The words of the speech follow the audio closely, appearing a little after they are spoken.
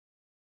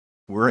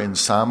We're in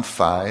Psalm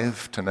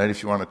 5 tonight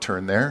if you want to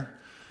turn there.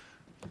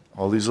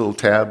 All these little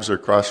tabs are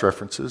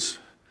cross-references.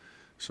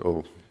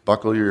 So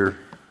buckle your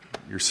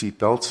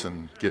seatbelts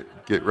and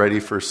get ready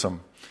for some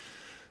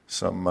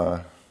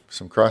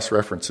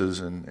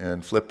cross-references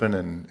and flipping.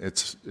 And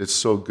it's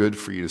so good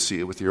for you to see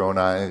it with your own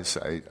eyes.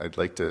 I'd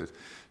like to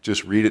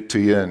just read it to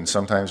you, and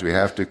sometimes we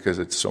have to because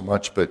it's so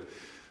much, but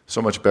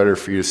so much better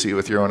for you to see it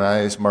with your own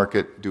eyes. Mark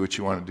it, do what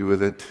you want to do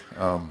with it.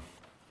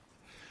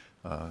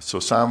 So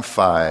Psalm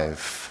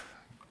 5.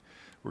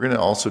 We're going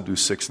to also do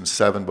 6 and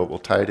 7, but we'll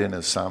tie it in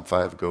as Psalm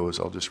 5 goes.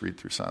 I'll just read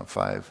through Psalm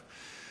 5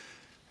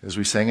 as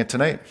we sang it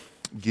tonight.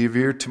 Give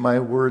ear to my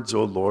words,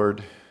 O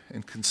Lord,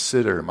 and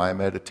consider my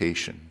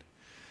meditation.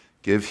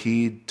 Give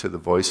heed to the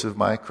voice of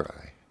my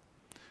cry,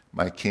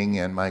 my King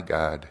and my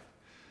God.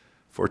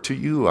 For to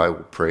you I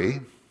will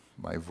pray.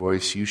 My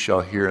voice you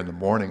shall hear in the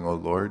morning, O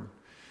Lord.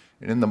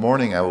 And in the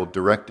morning I will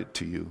direct it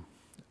to you,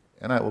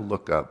 and I will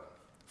look up.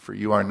 For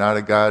you are not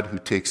a God who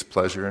takes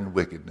pleasure in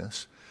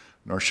wickedness,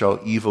 nor shall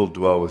evil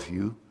dwell with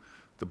you.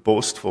 The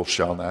boastful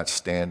shall not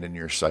stand in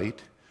your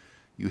sight.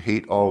 You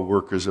hate all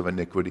workers of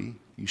iniquity.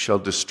 You shall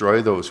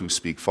destroy those who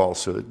speak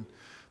falsehood.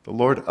 The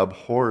Lord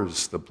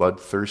abhors the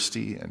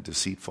bloodthirsty and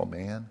deceitful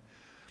man.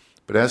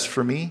 But as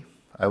for me,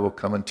 I will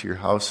come into your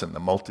house in the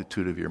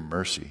multitude of your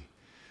mercy.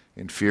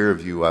 In fear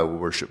of you, I will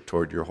worship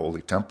toward your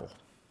holy temple.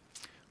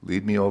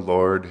 Lead me, O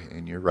Lord,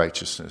 in your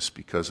righteousness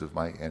because of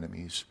my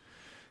enemies.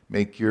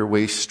 Make your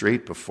way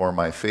straight before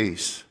my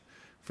face.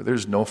 For there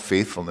is no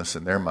faithfulness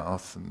in their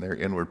mouth, and their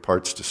inward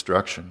parts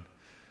destruction.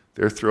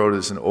 Their throat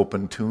is an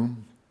open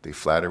tomb. They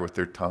flatter with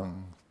their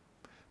tongue.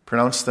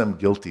 Pronounce them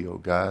guilty, O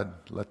God.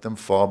 Let them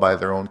fall by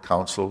their own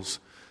counsels.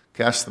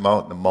 Cast them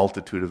out in the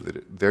multitude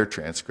of their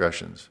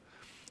transgressions.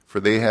 For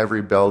they have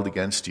rebelled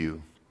against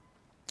you.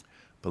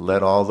 But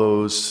let all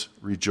those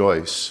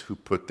rejoice who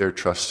put their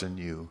trust in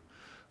you,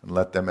 and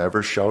let them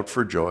ever shout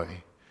for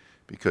joy,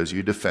 because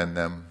you defend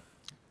them.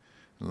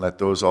 And let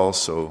those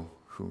also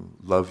who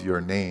love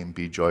your name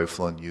be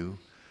joyful in you.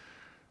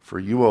 For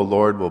you, O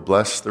Lord, will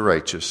bless the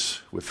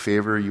righteous. With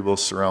favor you will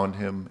surround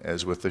him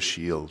as with a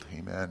shield.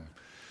 Amen.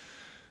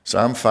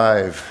 Psalm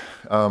 5.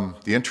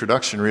 The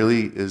introduction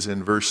really is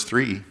in verse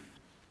 3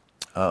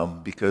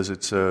 because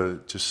it's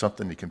just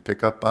something you can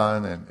pick up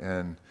on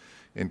and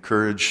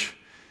encourage.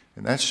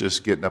 And that's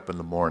just getting up in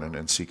the morning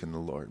and seeking the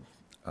Lord.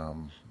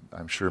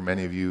 I'm sure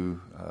many of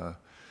you,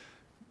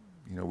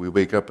 we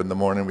wake up in the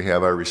morning, we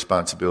have our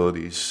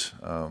responsibilities.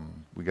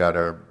 We got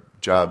our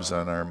jobs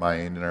on our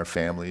mind and our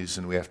families,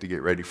 and we have to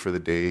get ready for the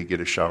day,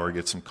 get a shower,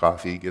 get some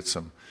coffee, get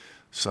some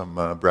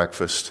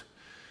breakfast.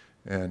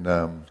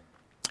 And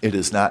it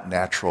is not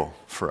natural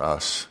for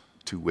us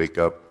to wake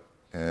up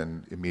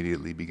and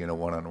immediately begin a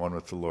one-on-one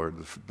with the Lord.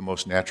 The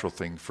most natural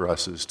thing for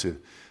us is to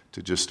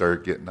just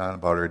start getting on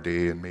about our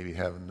day and maybe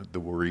having the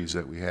worries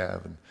that we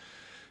have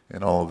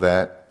and all of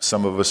that.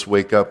 Some of us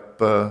wake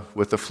up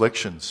with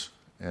afflictions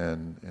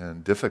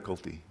and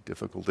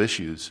difficult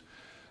issues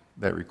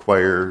that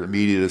require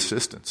immediate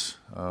assistance.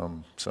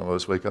 Some of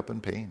us wake up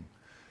in pain.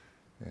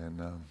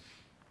 And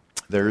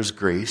there is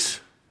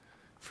grace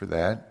for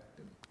that.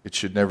 It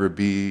should never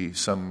be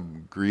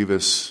some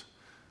grievous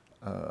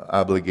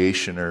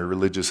obligation or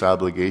religious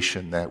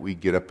obligation that we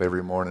get up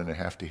every morning and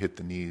have to hit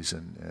the knees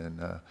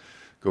and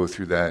go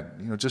through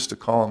that. Just to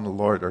call on the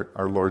Lord,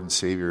 our Lord and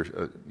Savior,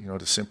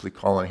 to simply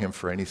call on Him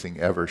for anything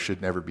ever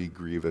should never be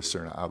grievous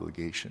or an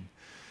obligation.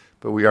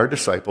 But we are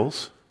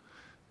disciples,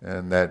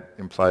 and that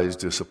implies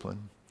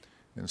discipline.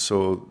 And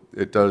so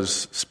it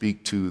does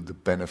speak to the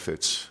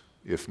benefits,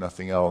 if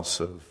nothing else,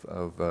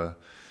 of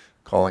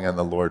calling on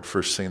the Lord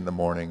first thing in the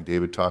morning.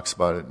 David talks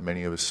about it in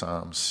many of his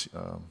Psalms.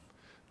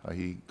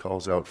 He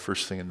calls out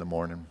first thing in the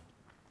morning.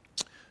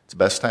 It's the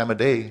best time of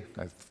day.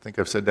 I think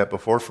I've said that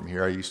before from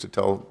here. I used to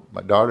tell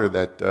my daughter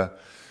that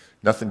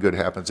nothing good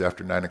happens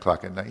after 9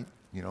 o'clock at night.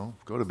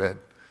 Go to bed.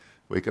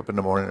 Wake up in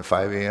the morning at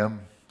 5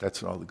 a.m.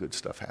 That's when all the good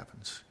stuff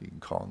happens. You can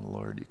call on the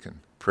Lord. You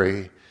can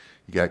pray.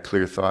 You got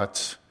clear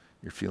thoughts.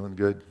 You're feeling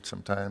good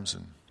sometimes.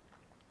 And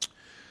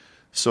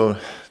so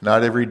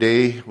not every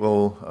day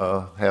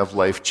will have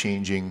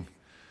life-changing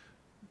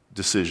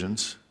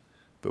decisions,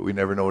 but we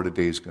never know what a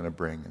day is going to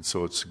bring. And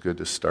so it's good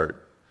to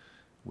start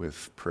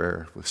with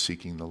prayer, with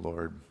seeking the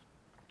Lord.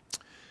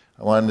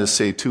 I wanted to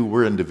say, too,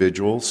 we're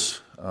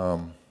individuals.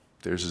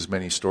 There's as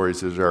many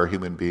stories as there are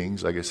human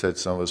beings. Like I said,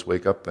 some of us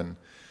wake up in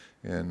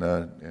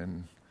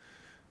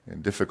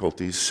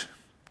difficulties.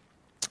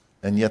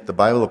 And yet the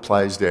Bible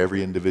applies to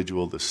every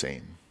individual the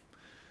same.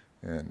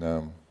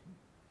 And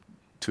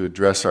to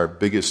address our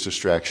biggest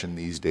distraction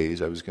these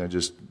days, I was going to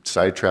just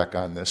sidetrack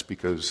on this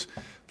because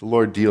the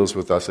Lord deals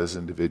with us as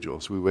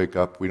individuals. We wake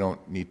up, we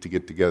don't need to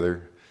get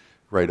together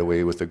right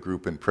away with a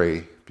group and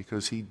pray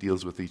because He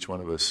deals with each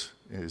one of us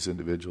as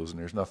individuals, and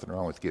there's nothing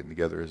wrong with getting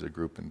together as a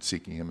group and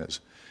seeking Him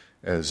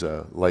as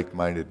a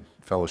like-minded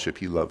fellowship.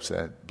 He loves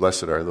that.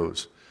 Blessed are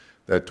those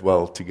that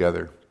dwell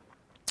together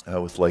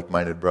with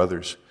like-minded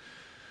brothers.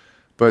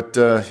 But,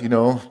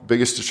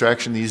 biggest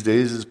distraction these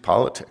days is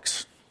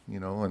politics.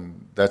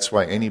 and that's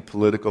why any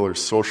political or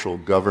social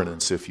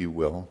governance, if you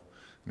will,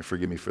 and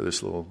forgive me for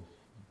this little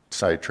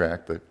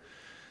sidetrack, but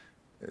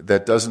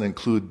that doesn't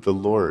include the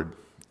Lord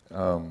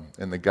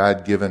and the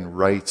God-given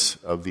rights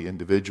of the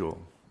individual.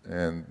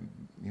 And,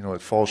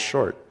 it falls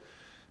short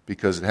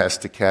because it has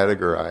to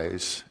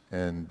categorize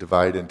and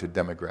divide into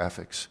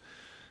demographics.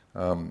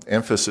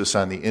 Emphasis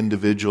on the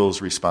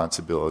individual's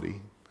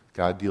responsibility.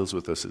 God deals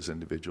with us as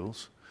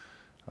individuals.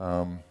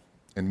 And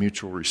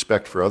mutual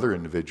respect for other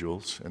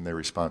individuals and their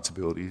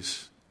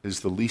responsibilities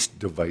is the least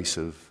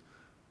divisive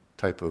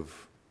type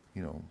of,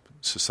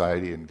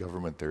 society and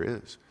government there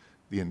is.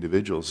 The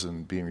individuals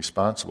and being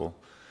responsible.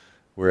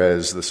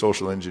 Whereas the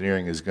social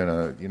engineering is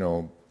going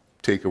to,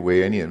 take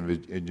away any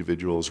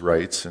individual's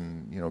rights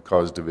and,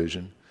 cause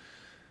division.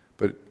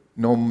 But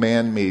no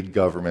man-made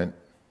government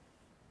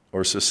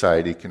or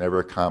society can ever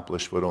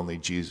accomplish what only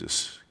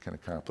Jesus can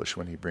accomplish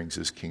when he brings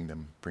his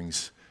kingdom,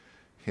 his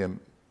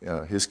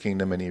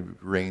kingdom, and he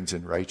reigns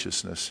in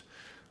righteousness.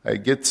 I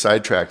get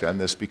sidetracked on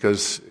this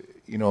because,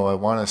 I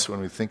want us, when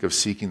we think of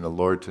seeking the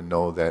Lord, to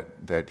know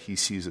that he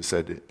sees us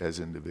as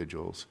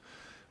individuals.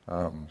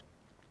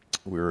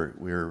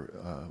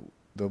 We're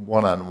the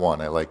one-on-one,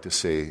 I like to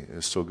say,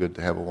 is so good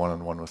to have a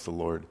one-on-one with the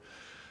Lord.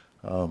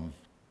 In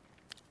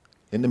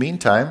the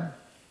meantime,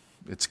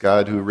 it's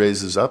God who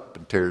raises up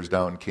and tears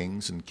down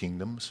kings and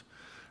kingdoms,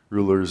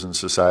 rulers and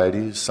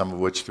societies, some of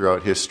which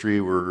throughout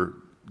history were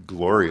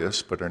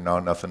glorious, but are now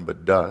nothing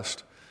but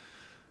dust.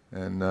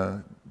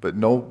 But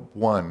no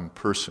one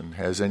person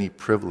has any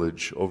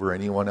privilege over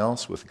anyone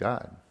else with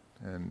God.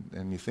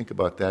 And you think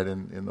about that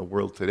in the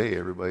world today,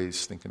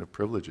 everybody's thinking of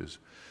privileges.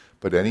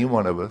 But any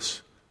one of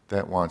us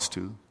that wants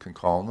to can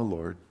call on the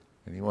Lord.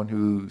 Anyone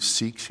who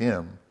seeks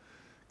him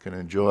can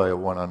enjoy a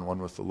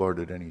one-on-one with the Lord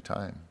at any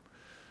time.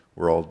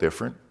 We're all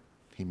different.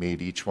 He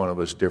made each one of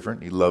us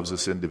different. He loves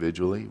us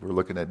individually. We're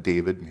looking at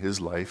David and his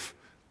life.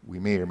 We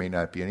may or may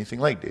not be anything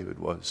like David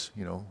was.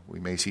 We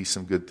may see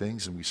some good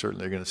things, and we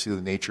certainly are going to see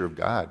the nature of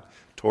God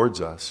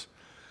towards us.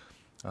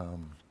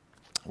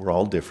 We're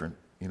all different.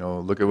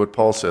 Look at what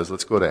Paul says.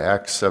 Let's go to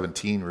Acts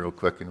 17 real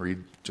quick and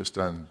read just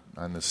on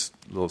this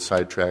little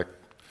sidetrack.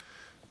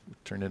 It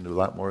turned into a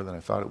lot more than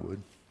I thought it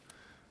would.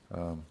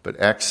 But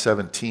Acts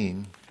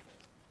 17,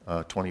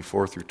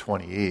 24 through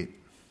 28.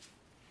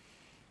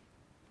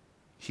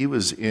 He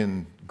was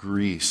in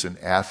Greece, in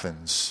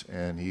Athens,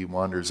 and he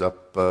wanders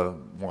up,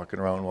 walking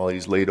around while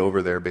he's laid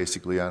over there,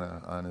 basically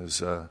on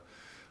his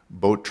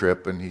boat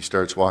trip, and he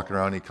starts walking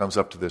around. He comes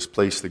up to this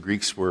place. The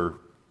Greeks were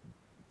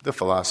the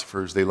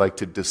philosophers. They like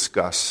to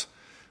discuss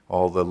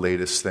all the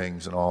latest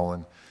things and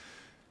all,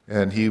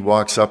 and he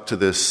walks up to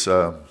this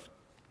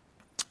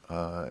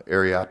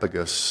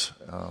Areopagus,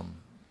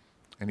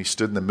 and he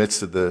stood in the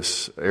midst of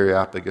this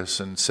Areopagus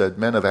and said,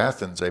 "Men of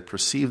Athens, I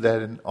perceive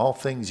that in all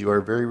things you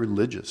are very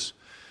religious.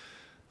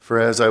 For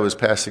as I was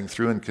passing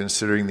through and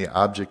considering the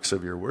objects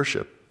of your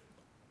worship,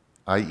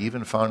 I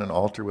even found an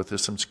altar with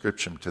this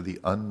inscription, to the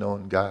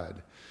unknown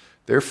God.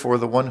 Therefore,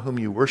 the one whom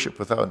you worship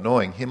without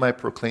knowing, him I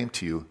proclaim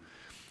to you."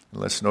 And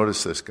let's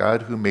notice this.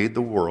 God who made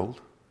the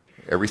world,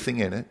 everything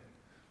in it,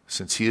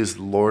 since he is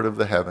the Lord of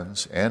the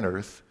heavens and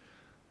earth,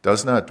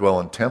 does not dwell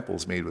in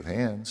temples made with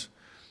hands,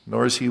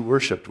 nor is he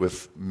worshipped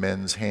with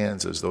men's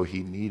hands as though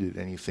he needed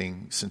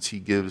anything, since he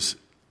gives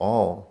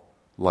all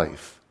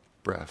life,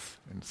 breath,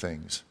 and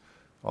things.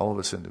 All of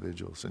us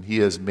individuals. And he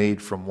has made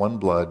from one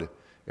blood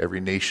every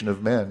nation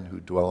of men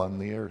who dwell on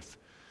the earth,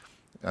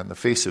 on the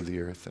face of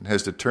the earth, and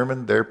has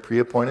determined their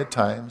pre-appointed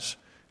times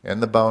and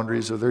the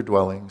boundaries of their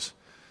dwellings,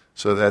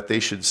 so that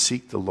they should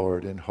seek the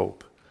Lord in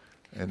hope,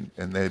 and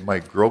they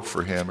might grope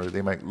for him, or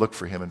they might look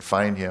for him and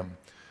find him,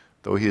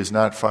 though he is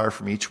not far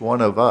from each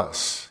one of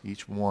us.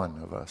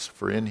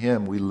 For in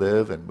him we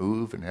live and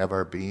move and have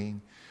our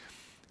being,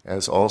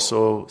 as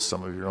also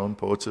some of your own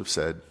poets have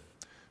said.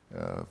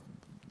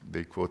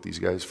 They quote these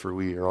guys, "For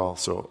we are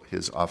also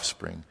his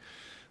offspring."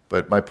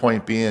 But my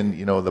point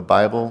being, the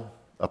Bible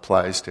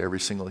applies to every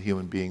single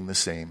human being the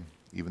same,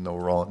 even though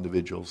we're all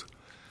individuals.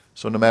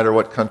 So no matter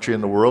what country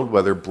in the world,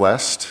 whether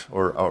blessed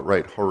or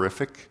outright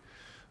horrific,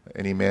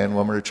 any man,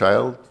 woman, or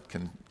child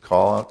can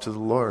call out to the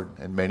Lord,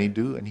 and many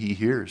do, and he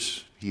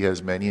hears. He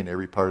has many in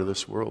every part of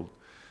this world.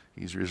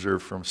 He's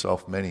reserved for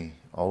himself many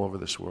all over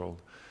this world.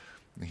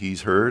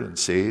 He's heard and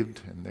saved,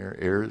 and they're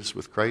heirs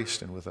with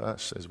Christ and with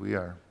us as we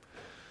are.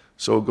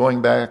 So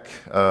going back,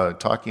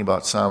 talking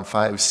about Psalm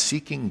 5,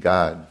 seeking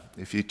God.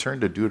 If you turn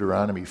to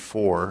Deuteronomy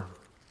 4,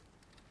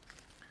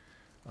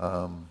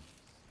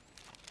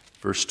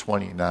 verse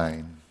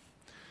 29,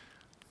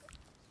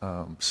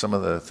 some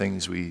of the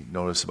things we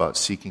notice about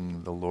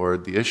seeking the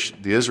Lord. The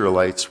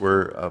Israelites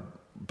were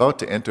about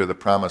to enter the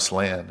promised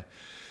land.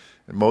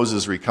 And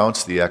Moses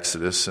recounts the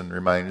Exodus and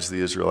reminds the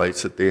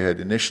Israelites that they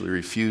had initially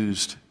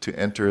refused to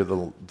enter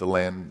the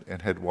land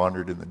and had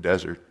wandered in the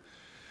desert.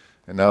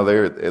 And now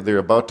they're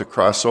about to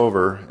cross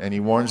over, and he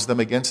warns them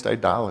against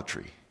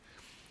idolatry.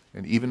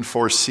 And even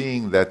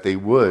foreseeing that they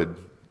would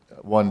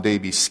one day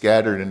be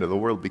scattered into the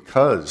world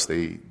because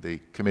they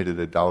committed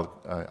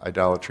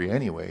idolatry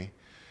anyway,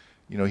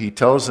 He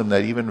tells them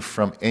that even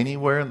from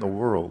anywhere in the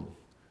world,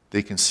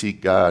 they can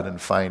seek God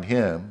and find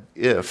him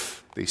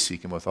if they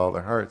seek him with all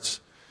their hearts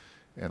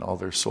and all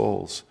their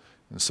souls.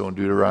 And so in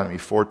Deuteronomy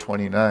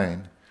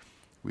 4:29,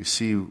 we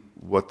see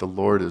what the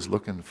Lord is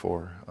looking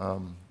for.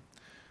 It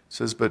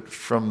says, but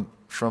from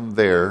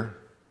there,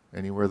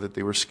 anywhere that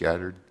they were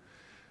scattered,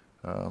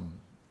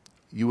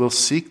 you will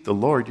seek the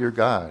Lord your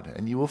God,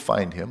 and you will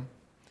find him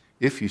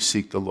if you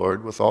seek the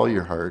Lord with all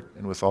your heart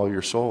and with all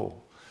your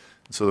soul.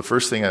 And so the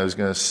first thing I was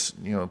going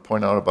to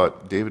point out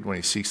about David when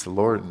he seeks the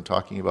Lord and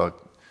talking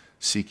about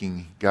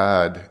seeking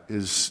God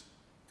is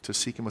to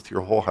seek him with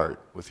your whole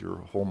heart, with your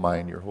whole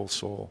mind, your whole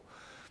soul,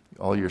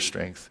 all your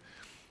strength.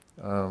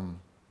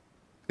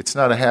 It's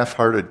not a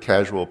half-hearted,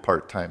 casual,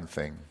 part-time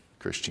thing,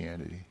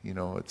 Christianity.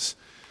 It's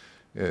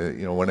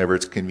whenever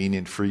it's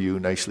convenient for you,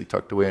 nicely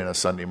tucked away on a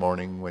Sunday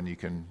morning when you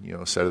can,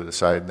 set it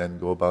aside and then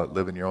go about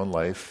living your own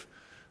life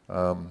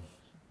the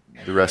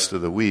rest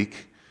of the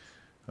week.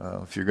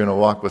 If you're going to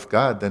walk with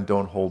God, then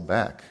don't hold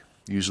back.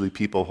 Usually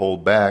people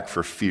hold back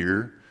for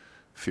fear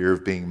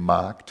of being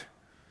mocked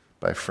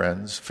by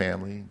friends,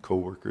 family,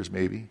 co-workers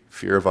maybe,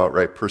 fear of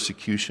outright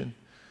persecution,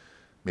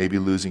 maybe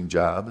losing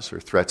jobs or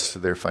threats to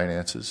their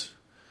finances.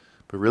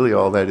 But really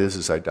all that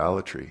is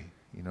idolatry.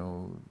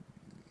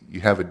 You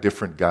have a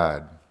different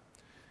God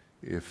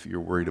if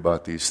you're worried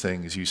about these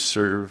things. You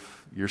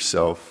serve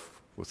yourself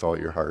with all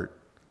your heart.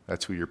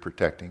 That's who you're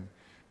protecting.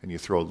 And you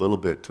throw a little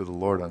bit to the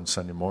Lord on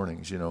Sunday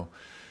mornings,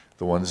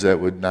 the ones that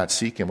would not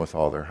seek him with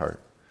all their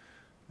heart.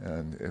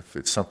 And if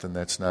it's something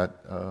that's not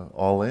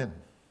all in,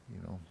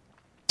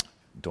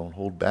 don't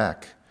hold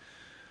back.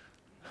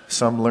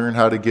 Some learn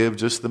how to give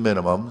just the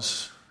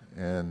minimums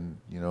and,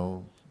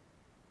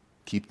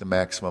 keep the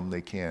maximum they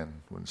can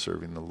when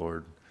serving the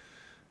Lord.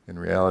 In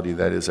reality,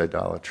 that is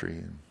idolatry.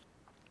 And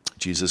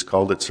Jesus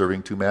called it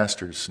serving two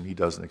masters, and he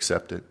doesn't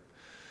accept it.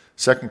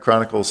 2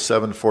 Chronicles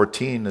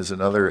 7:14 is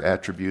another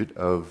attribute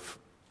of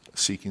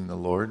seeking the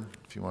Lord.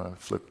 If you want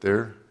to flip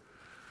there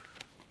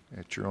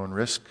at your own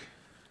risk.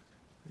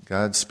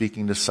 God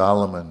speaking to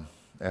Solomon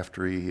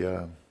after he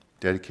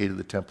dedicated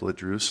the temple at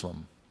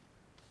Jerusalem.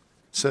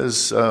 It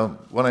says,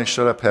 when I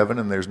shut up heaven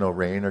and there's no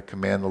rain, or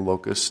command the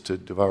locusts to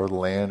devour the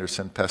land, or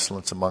send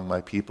pestilence among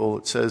my people,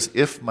 it says,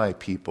 if my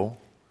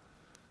people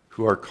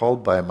who are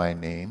called by my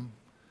name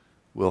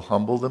will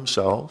humble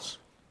themselves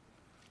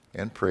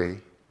and pray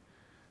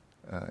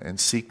and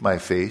seek my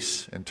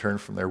face and turn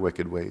from their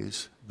wicked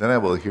ways, then I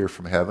will hear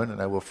from heaven and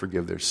I will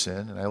forgive their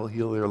sin and I will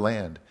heal their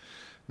land.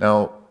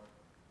 Now,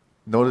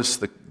 notice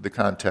the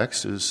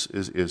context is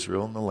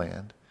Israel and the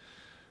land.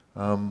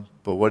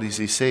 But what does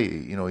he say?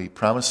 He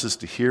promises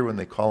to hear when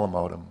they call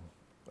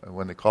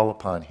when they call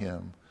upon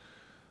him.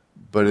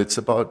 But it's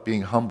about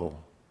being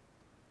humble.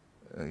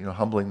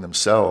 Humbling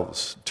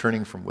themselves,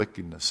 turning from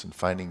wickedness and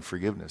finding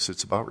forgiveness.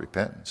 It's about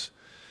repentance.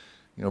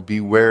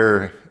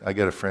 Beware. I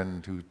got a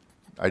friend who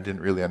I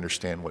didn't really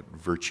understand what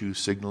virtue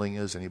signaling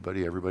is.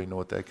 Everybody know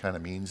what that kind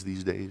of means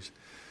these days?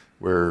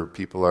 Where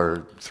people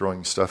are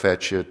throwing stuff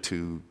at you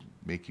to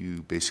make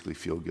you basically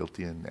feel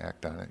guilty and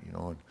act on it,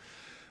 And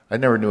I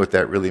never knew what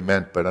that really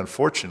meant, but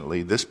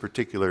unfortunately, this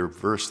particular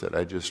verse that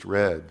I just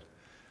read,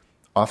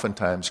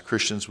 oftentimes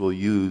Christians will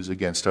use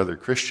against other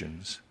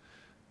Christians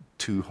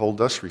to hold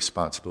us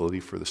responsibility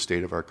for the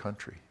state of our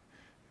country.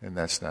 And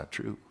that's not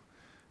true.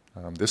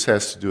 This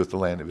has to do with the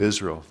land of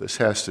Israel. This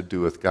has to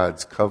do with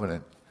God's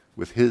covenant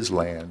with his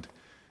land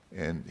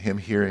and him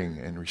hearing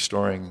and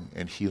restoring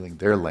and healing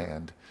their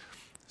land.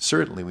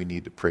 Certainly we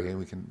need to pray, and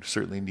we can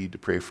certainly need to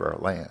pray for our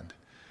land.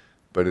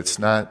 But it's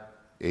not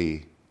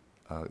a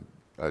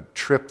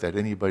trip that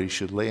anybody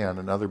should lay on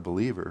another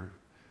believer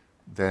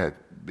that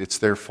it's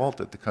their fault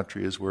that the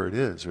country is where it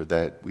is, or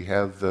that we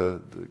have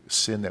the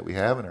sin that we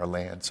have in our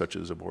land, such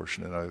as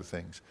abortion and other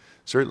things.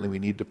 Certainly we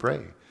need to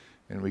pray,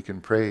 and we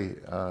can pray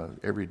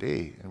every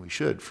day, and we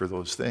should, for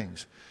those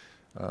things,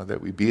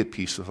 that we be at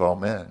peace with all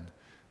men.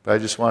 But I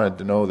just wanted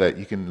to know that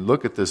you can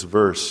look at this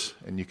verse,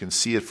 and you can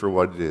see it for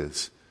what it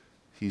is.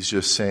 He's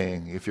just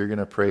saying, if you're going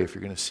to pray, if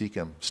you're going to seek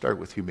him, start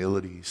with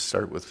humility,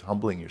 start with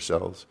humbling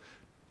yourselves,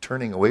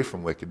 turning away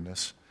from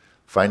wickedness,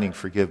 finding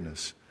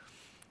forgiveness,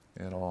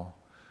 and all.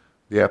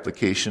 The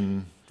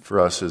application for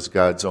us is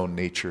God's own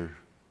nature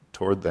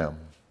toward them,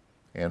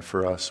 and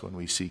for us when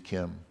we seek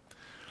him.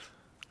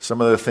 Some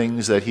of the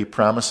things that he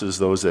promises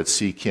those that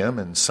seek him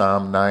in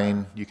Psalm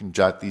 9, you can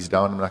jot these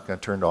down. I'm not going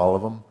to turn to all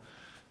of them.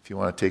 If you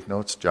want to take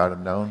notes, jot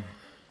them down.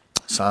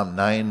 Psalm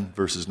 9,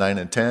 verses 9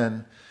 and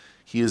 10,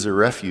 he is a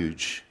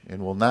refuge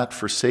and will not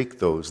forsake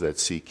those that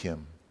seek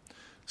him.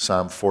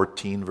 Psalm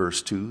 14,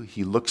 verse 2,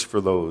 he looks for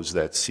those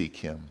that seek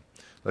him.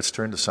 Let's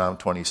turn to Psalm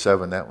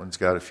 27. That one's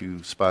got a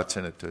few spots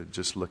in it to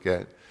just look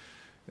at.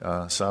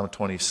 Psalm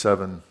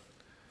 27,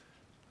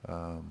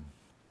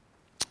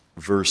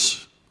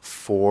 verse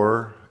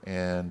 4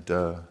 and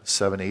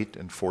 7, 8,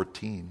 and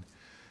 14.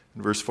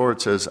 In verse 4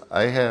 it says,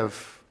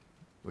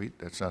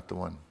 that's not the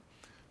one.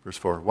 Verse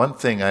 4, one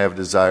thing I have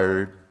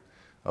desired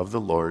of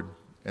the Lord,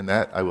 and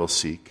that I will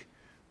seek,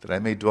 that I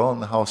may dwell in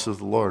the house of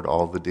the Lord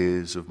all the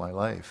days of my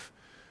life,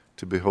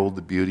 to behold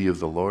the beauty of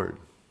the Lord.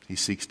 He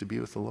seeks to be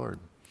with the Lord.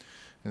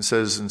 And it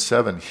says in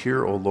 7,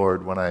 hear, O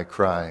Lord, when I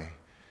cry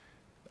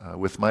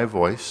with my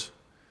voice.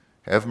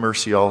 Have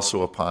mercy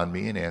also upon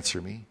me and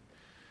answer me.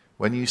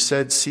 When you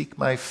said, seek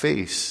my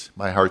face,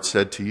 my heart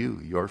said to you,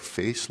 your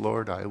face,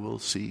 Lord, I will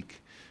seek.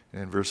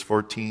 And in verse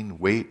 14,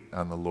 wait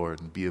on the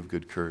Lord and be of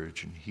good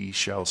courage, and he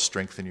shall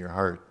strengthen your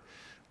heart.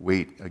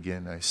 Wait,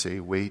 again, I say,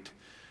 wait.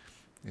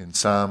 In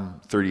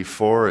Psalm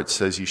 34, it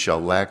says, you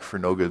shall lack for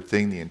no good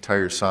thing. The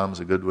entire psalm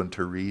is a good one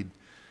to read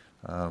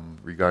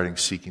regarding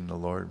seeking the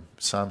Lord.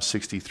 Psalm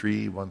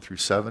 63, 1 through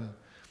 7.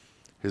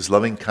 His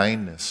loving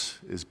kindness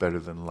is better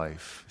than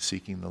life.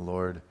 Seeking the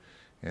Lord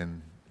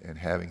and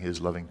having his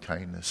loving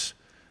kindness,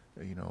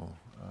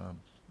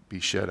 be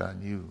shed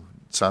on you.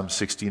 Psalm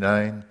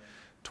 69,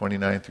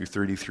 29 through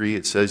 33,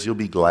 it says, you'll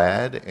be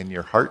glad and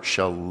your heart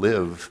shall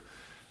live,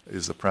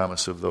 is the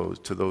promise of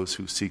those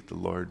who seek the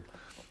Lord.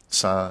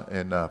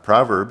 In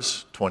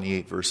Proverbs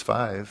 28, verse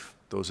 5,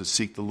 those that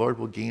seek the Lord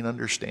will gain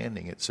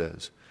understanding, it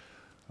says.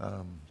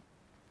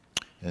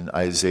 In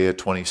Isaiah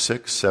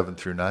 26, 7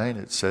 through 9,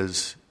 it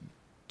says,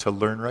 to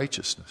learn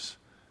righteousness.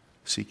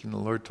 Seeking the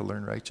Lord to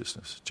learn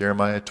righteousness.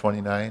 Jeremiah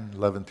 29,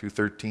 11 through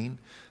 13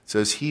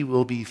 says, he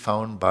will be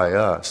found by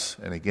us.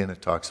 And again,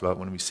 it talks about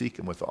when we seek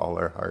him with all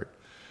our heart.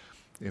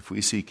 If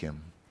we seek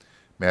him.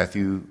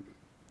 Matthew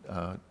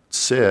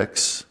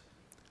 6,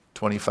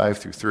 25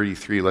 through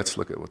 33, let's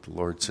look at what the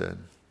Lord said.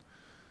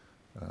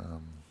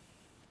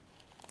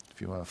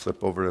 If you want to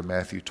flip over to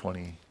Matthew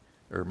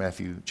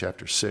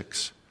chapter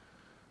 6,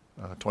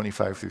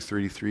 25 through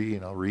 33,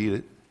 and I'll read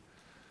it.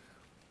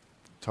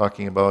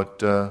 Talking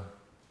about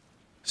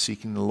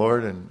seeking the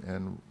Lord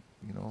and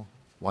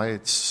why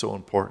it's so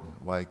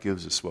important, why it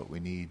gives us what we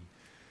need,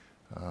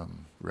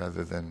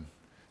 rather than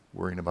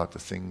worrying about the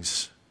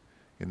things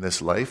in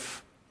this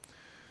life.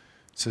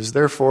 It says,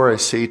 therefore I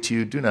say to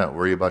you, do not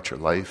worry about your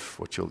life,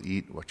 what you'll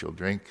eat, what you'll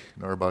drink,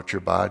 nor about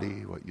your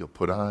body, what you'll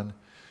put on.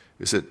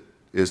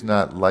 Is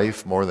not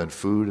life more than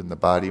food, and the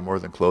body more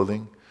than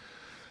clothing?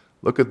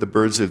 Look at the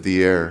birds of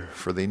the air,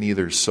 for they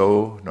neither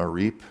sow nor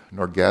reap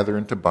nor gather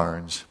into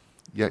barns,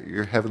 yet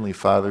your heavenly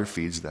Father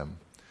feeds them.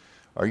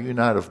 Are you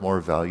not of more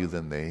value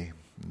than they?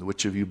 And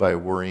which of you by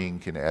worrying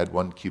can add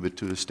 1 cubit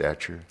to his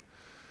stature?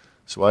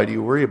 So why do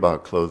you worry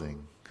about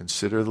clothing?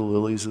 Consider the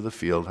lilies of the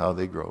field, how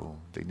they grow.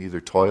 They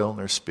neither toil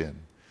nor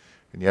spin.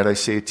 And yet I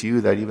say to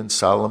you that even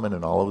Solomon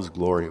in all of his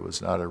glory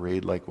was not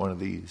arrayed like one of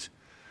these.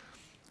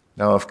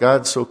 Now if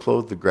God so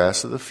clothed the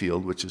grass of the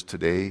field, which is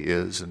today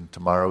is, and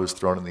tomorrow is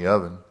thrown in the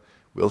oven,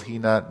 will he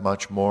not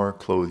much more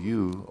clothe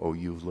you, O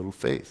you of little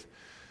faith?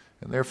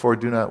 And therefore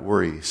do not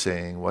worry,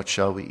 saying, what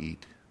shall we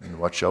eat? And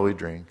what shall we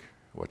drink?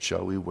 What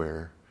shall we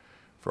wear?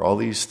 For all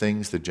these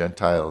things the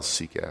Gentiles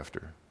seek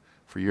after.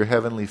 For your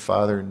heavenly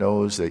Father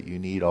knows that you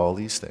need all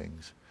these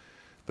things.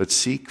 But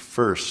seek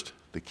first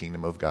the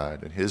kingdom of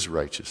God and his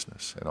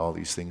righteousness, and all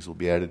these things will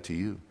be added to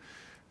you.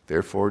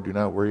 Therefore do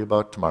not worry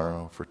about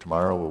tomorrow, for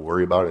tomorrow will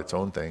worry about its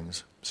own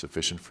things.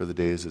 Sufficient for the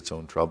day is its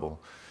own trouble.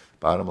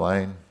 Bottom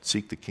line,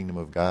 seek the kingdom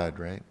of God,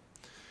 right?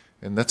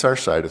 And that's our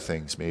side of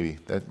things, maybe.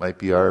 That might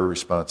be our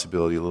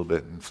responsibility a little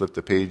bit. And flip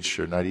the page,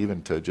 or not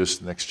even to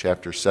just the next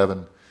chapter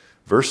 7,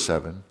 verse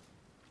 7.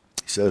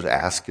 He says,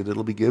 ask and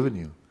it'll be given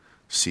you.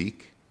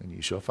 Seek and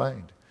you shall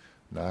find.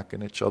 Knock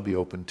and it shall be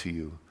opened to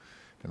you.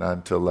 And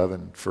on to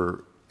 11,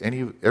 for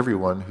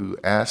everyone who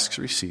asks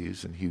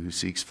receives, and he who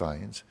seeks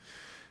finds.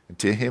 And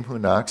to him who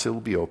knocks it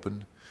will be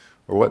opened.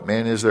 Or what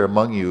man is there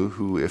among you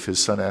who, if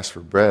his son asks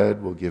for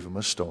bread, will give him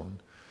a stone?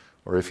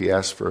 Or if he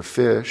asks for a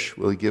fish,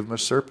 will he give him a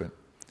serpent?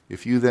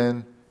 If you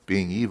then,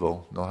 being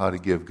evil, know how to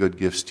give good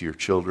gifts to your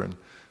children,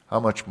 how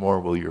much more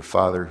will your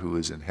Father who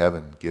is in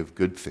heaven give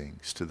good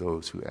things to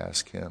those who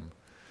ask him?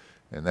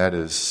 And that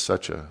is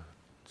such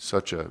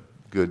a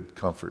good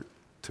comfort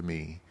to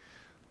me,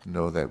 to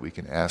know that we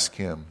can ask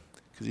him,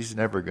 because he's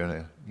never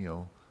going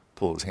to,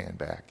 pull his hand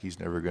back. He's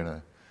never going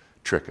to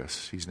trick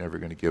us. He's never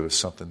going to give us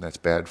something that's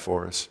bad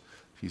for us.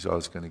 He's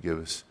always going to give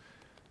us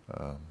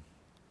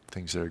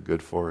things that are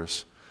good for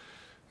us.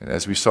 And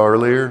as we saw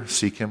earlier,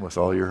 seek him with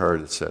all your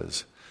heart, it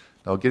says.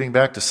 Now getting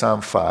back to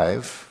Psalm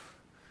 5,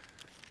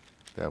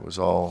 that was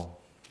all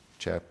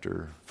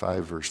chapter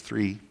 5, verse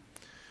 3.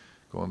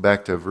 Going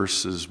back to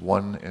verses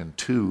 1 and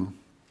 2,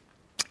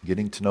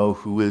 getting to know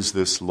who is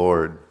this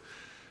Lord,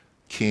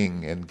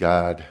 King and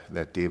God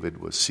that David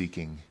was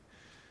seeking.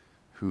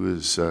 Who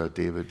is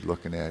David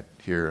looking at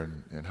here,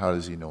 and how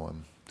does he know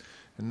him?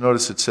 And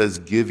notice it says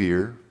give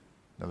ear.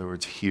 In other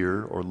words,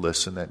 hear or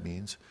listen, that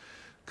means.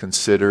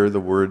 Consider, the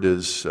word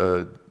is,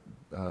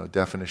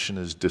 definition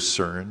is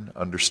discern,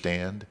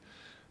 understand,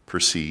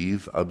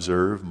 perceive,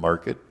 observe,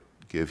 mark it,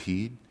 give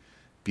heed.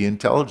 Be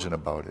intelligent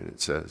about it,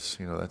 it says.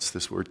 That's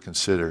this word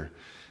consider.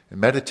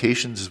 And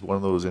meditations is one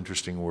of those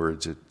interesting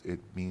words. It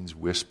means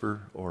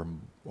whisper or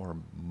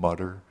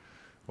mutter,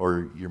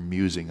 or you're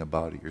musing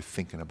about it, you're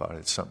thinking about it.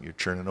 It's something you're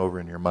churning over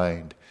in your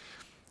mind.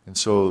 And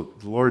so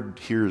the Lord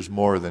hears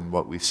more than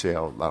what we say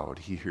out loud.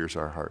 He hears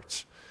our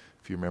hearts.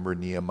 If you remember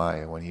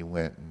Nehemiah, when he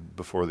went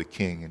before the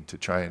king and to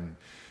try and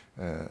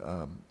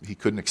He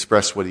couldn't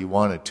express what he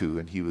wanted to,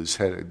 and he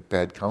had a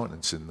bad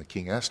countenance, and the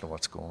king asked him,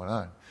 what's going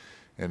on?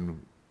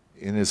 And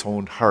in his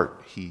own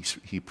heart,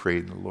 he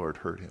prayed, and the Lord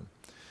heard him.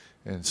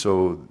 And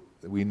so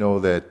we know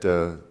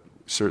that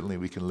certainly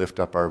we can lift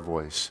up our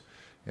voice.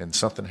 And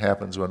something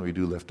happens when we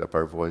do lift up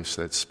our voice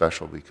that's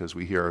special, because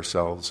we hear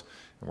ourselves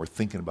and we're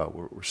thinking about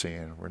what we're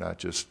saying. We're not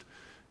just,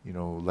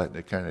 letting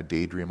it kind of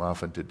daydream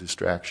off into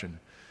distraction.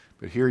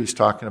 But here he's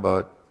talking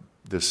about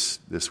this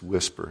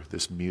whisper,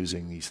 this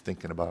musing. He's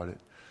thinking about it.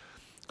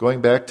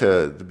 Going back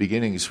to the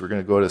beginnings, we're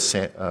going to go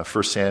to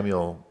 1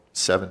 Samuel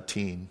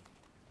 17.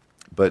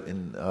 But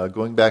in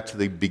going back to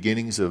the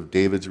beginnings of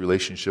David's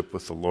relationship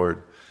with the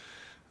Lord,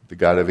 the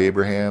God of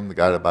Abraham, the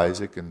God of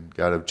Isaac, and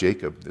God of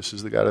Jacob. This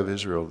is the God of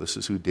Israel. This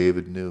is who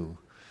David knew.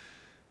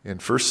 In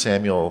 1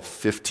 Samuel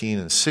 15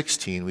 and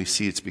 16, we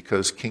see it's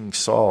because King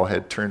Saul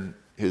had turned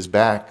his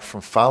back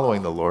from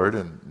following the Lord,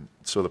 and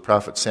so the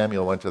prophet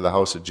Samuel went to the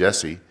house of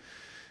Jesse,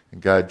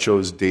 and God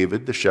chose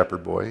David, the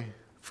shepherd boy,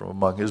 from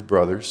among his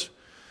brothers.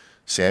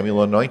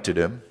 Samuel anointed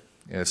him,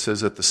 and it says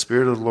that the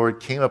Spirit of the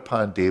Lord came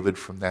upon David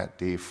from that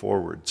day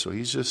forward. So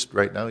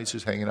right now he's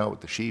just hanging out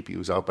with the sheep. He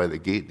was out by the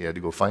gate, and he had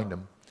to go find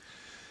them.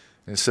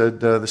 And it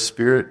said the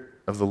Spirit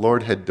of the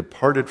Lord had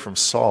departed from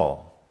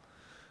Saul.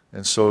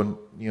 And so,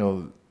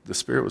 the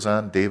Spirit was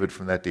on David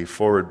from that day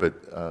forward,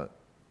 but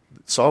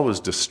Saul was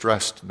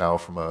distressed now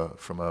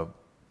from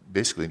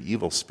basically an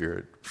evil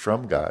spirit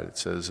from God. It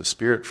says a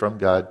spirit from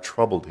God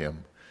troubled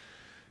him.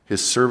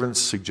 His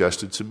servants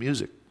suggested some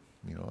music.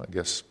 I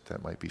guess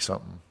that might be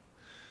something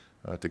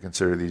to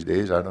consider these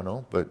days. I don't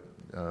know, but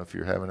if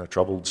you're having a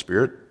troubled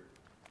spirit.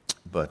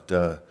 But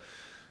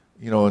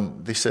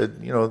and they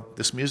said,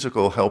 this music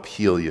will help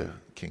heal you,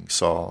 King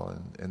Saul.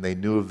 And they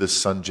knew of this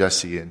son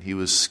Jesse, and he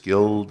was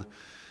skilled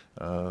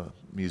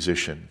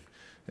musician.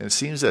 And it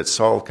seems that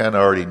Saul kind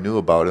of already knew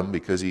about him,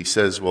 because he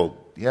says, well,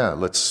 yeah,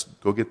 let's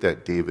go get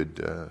that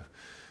David.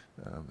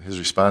 His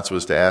response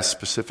was to ask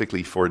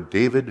specifically for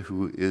David,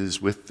 who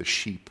is with the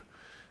sheep.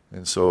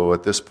 And so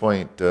at this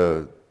point,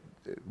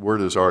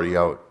 word is already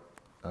out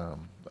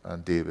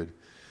on David.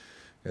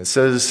 It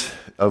says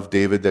of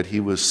David that he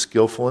was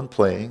skillful in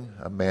playing,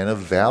 a man of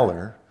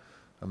valor,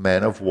 a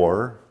man of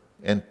war,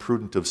 and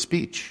prudent of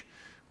speech,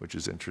 which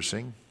is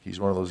interesting. He's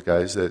one of those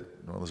guys one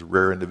of those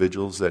rare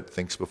individuals that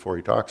thinks before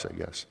he talks, I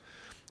guess.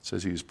 It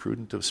says he was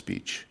prudent of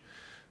speech.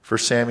 1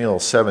 Samuel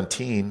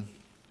 17,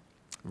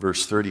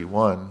 verse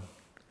 31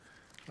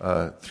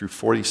 through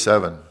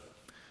 47,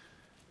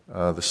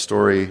 the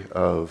story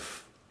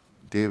of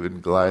David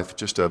and Goliath,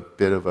 just a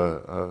bit of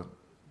a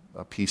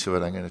piece of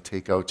it I'm going to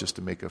take out just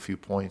to make a few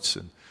points.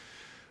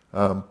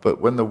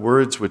 But when the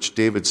words which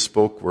David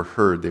spoke were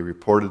heard, they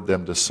reported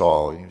them to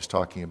Saul. He was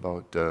talking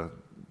about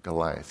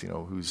Goliath,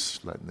 who's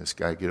letting this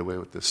guy get away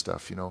with this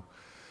stuff,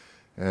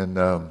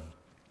 And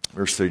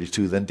verse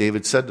 32, then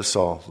David said to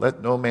Saul,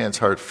 let no man's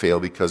heart fail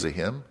because of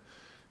him.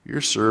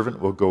 Your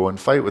servant will go and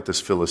fight with this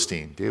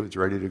Philistine. David's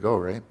ready to go,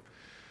 right?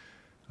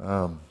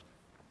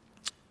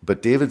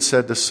 But David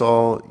said to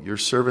Saul, your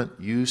servant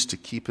used to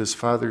keep his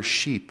father's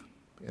sheep.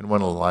 And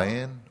when a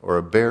lion or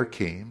a bear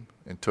came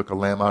and took a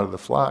lamb out of the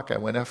flock, I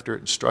went after it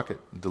and struck it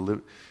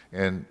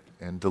and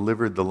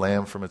delivered the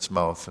lamb from its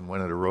mouth. And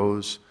when it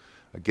arose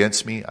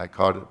against me, I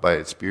caught it by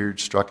its beard,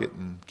 struck it,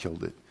 and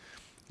killed it.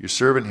 Your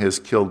servant has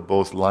killed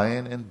both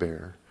lion and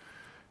bear,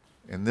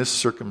 and this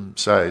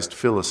circumcised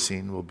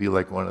Philistine will be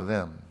like one of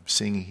them,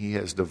 seeing he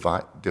has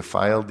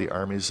defiled the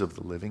armies of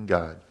the living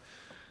God.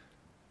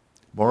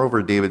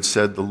 Moreover, David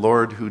said, the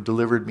Lord who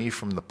delivered me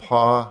from the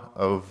paw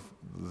of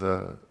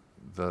the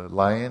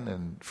lion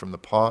and from the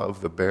paw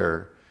of the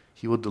bear,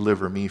 he will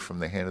deliver me from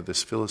the hand of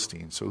this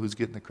Philistine. So who's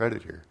getting the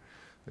credit here?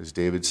 Is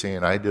David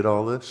saying, I did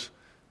all this?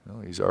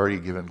 No, he's already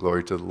given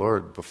glory to the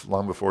Lord.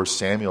 Long before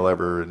Samuel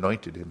ever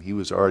anointed him, he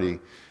was already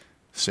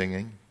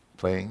singing,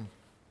 playing,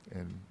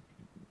 and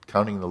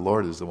counting the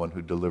Lord as the one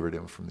who delivered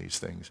him from these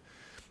things.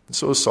 And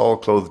so Saul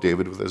clothed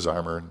David with his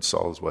armor, and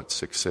Saul is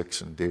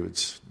 6'6", and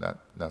David's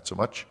not so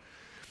much.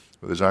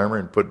 With his armor,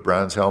 and put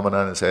bronze helmet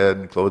on his head,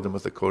 and clothed him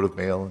with a coat of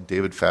mail. And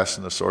David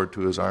fastened the sword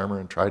to his armor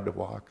and tried to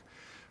walk,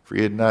 for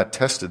he had not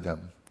tested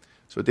them.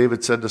 So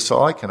David said to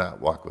Saul, I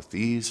cannot walk with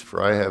these,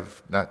 for I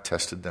have not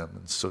tested them.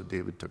 And so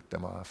David took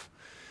them off.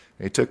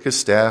 And he took his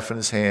staff in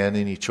his hand,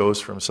 and he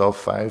chose for himself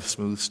 5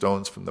 smooth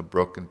stones from the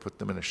brook, and put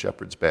them in a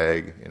shepherd's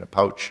bag, in a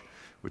pouch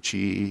which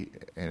he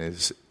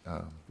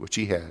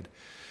had.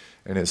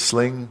 And his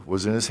sling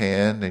was in his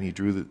hand, and he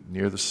drew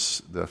near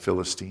the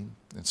Philistine.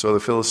 And so the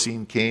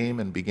Philistine came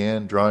and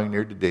began drawing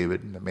near to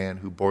David, and the man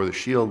who bore the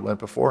shield went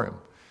before him.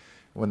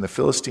 When the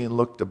Philistine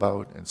looked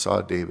about and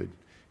saw David,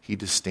 he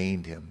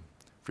disdained him,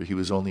 for he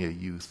was only a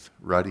youth,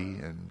 ruddy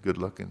and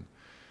good-looking.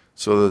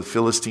 So the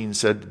Philistine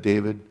said to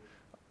David,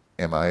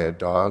 am I a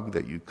dog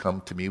that you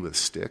come to me with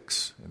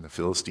sticks? And the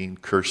Philistine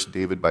cursed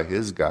David by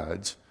his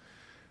gods.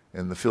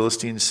 And the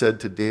Philistine said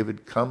to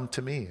David, come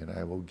to me, and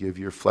I will give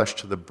your flesh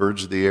to the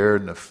birds of the air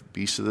and the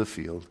beasts of the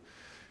field.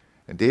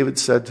 And David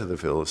said to the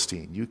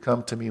Philistine, you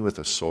come to me with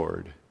a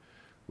sword,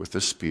 with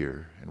a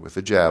spear, and with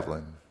a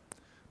javelin,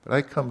 But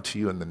I come to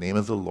you in the name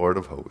of the Lord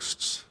of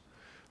hosts,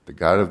 the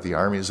God of the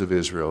armies of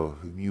Israel,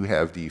 whom you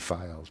have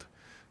defiled.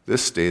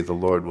 This day the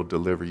Lord will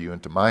deliver you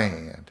into my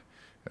hand,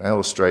 and I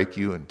will strike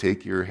you and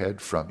take your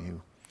head from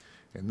you.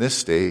 And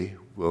this day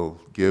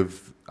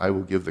I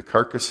will give the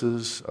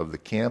carcasses of the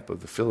camp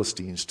of the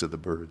Philistines to the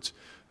birds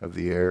of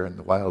the air and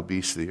the wild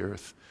beasts of the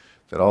earth,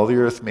 that all the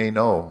earth may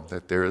know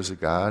that there is a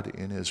God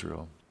in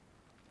Israel.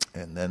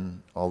 And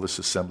then all this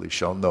assembly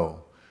shall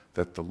know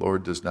that the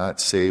Lord does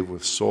not save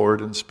with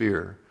sword and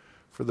spear,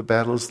 for the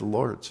battle is the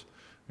Lord's,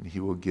 and he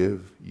will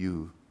give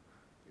you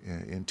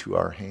into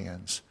our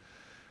hands.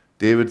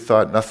 David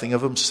thought nothing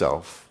of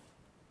himself,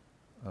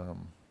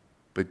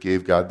 but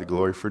gave God the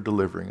glory for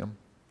delivering him.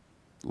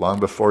 Long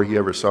before he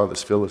ever saw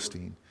this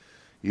Philistine,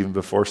 even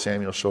before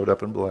Samuel showed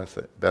up in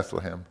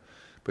Bethlehem.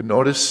 But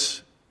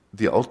notice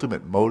the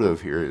ultimate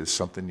motive here is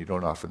something you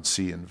don't often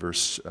see in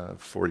verse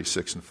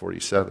 46 and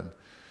 47.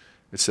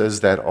 It says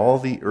that all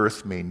the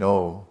earth may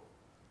know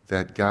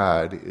that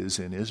God is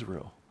in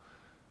Israel.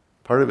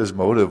 Part of his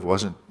motive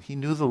wasn't, he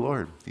knew the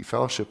Lord. He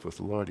fellowshiped with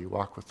the Lord. He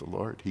walked with the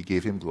Lord. He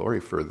gave him glory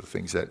for the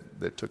things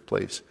that took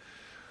place.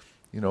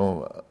 You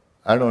know,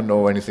 I don't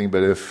know anything,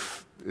 but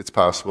if it's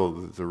possible,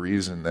 the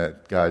reason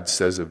that God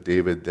says of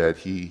David that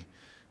he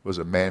was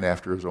a man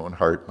after his own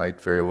heart might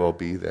very well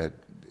be that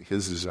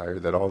his desire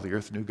that all the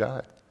earth knew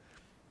God.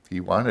 He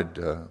wanted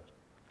wanted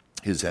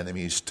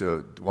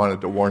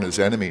to warn his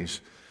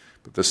enemies.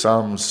 But the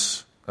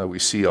Psalms we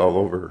see all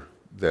over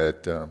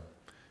that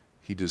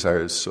he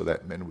desires so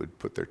that men would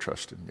put their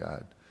trust in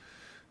God.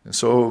 And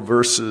so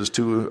verses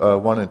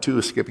 1 and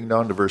 2, skipping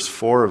down to verse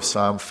 4 of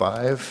Psalm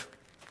 5,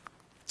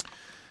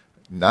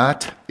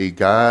 not a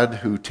God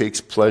who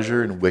takes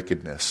pleasure in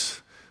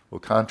wickedness. We'll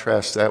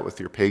contrast that with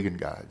your pagan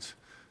gods.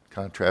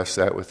 Contrast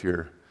that with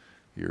your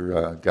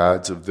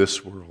gods of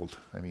this world.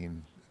 I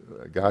mean,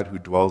 a God who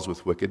dwells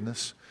with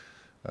wickedness,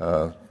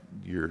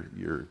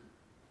 your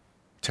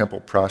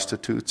temple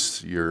prostitutes,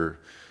 the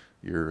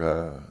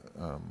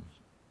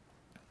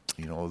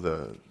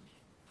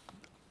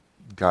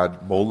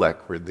god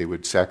Molech, where they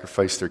would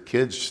sacrifice their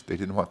kids. They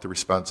didn't want the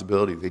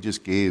responsibility. They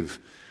just gave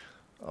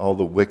all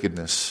the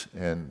wickedness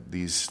and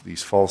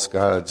these false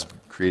gods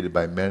created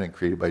by men and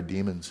created by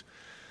demons.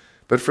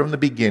 But from the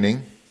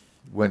beginning,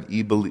 when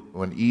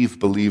Eve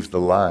believed the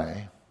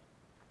lie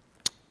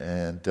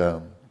and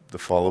the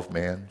fall of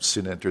man,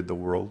 sin entered the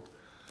world.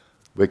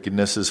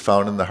 Wickedness is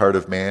found in the heart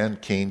of man.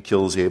 Cain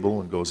kills Abel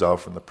and goes out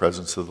from the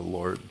presence of the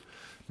Lord.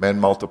 Men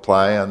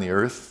multiply on the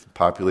earth,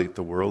 populate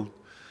the world.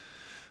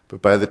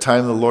 But by the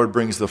time the Lord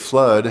brings the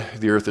flood,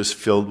 the earth is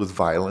filled with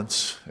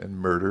violence and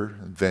murder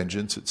and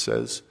vengeance, it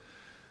says.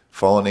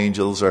 Fallen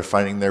angels are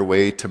finding their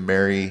way to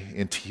marry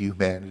into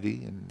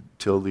humanity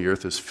until the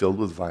earth is filled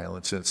with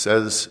violence. And it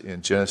says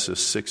in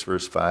Genesis 6,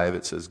 verse 5,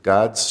 it says,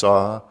 God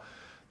saw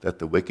that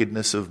the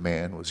wickedness of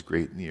man was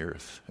great in the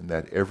earth, and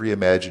that every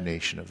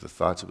imagination of the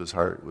thoughts of his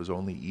heart was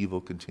only evil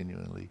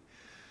continually.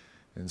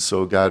 And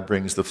so God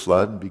brings the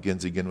flood and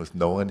begins again with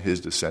Noah and his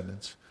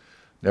descendants.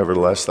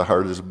 Nevertheless, the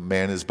heart of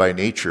man is by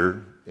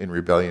nature in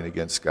rebellion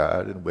against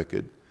God and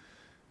wicked.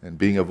 And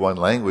being of one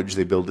language,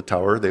 they build a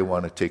tower. They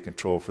want to take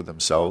control for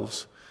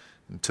themselves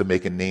and to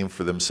make a name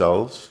for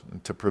themselves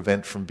and to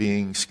prevent from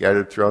being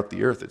scattered throughout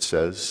the earth, it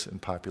says,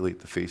 and populate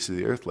the face of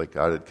the earth like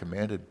God had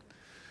commanded.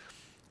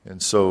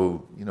 And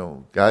so,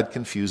 God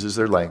confuses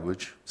their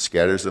language,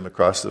 scatters them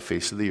across the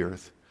face of the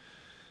earth.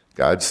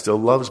 God still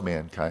loves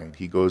mankind.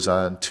 He goes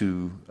on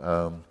to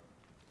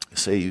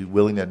say,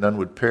 willing that none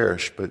would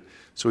perish. But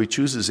so he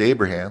chooses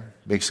Abraham,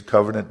 makes a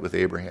covenant with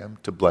Abraham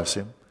to bless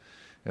him,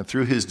 and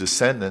through his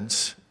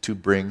descendants to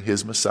bring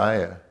his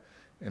Messiah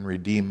and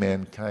redeem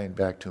mankind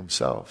back to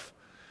himself.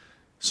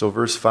 So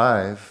verse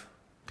 5,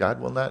 God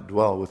will not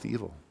dwell with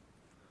evil.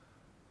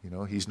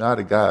 He's not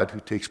a God who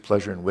takes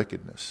pleasure in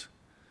wickedness.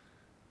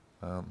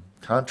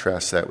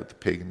 Contrast that with the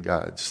pagan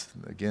gods.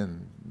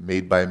 Again,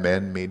 made by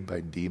men, made by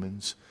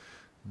demons.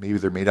 Maybe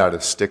they're made out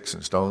of sticks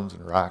and stones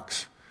and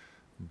rocks.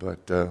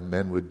 But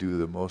men would do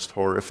the most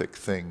horrific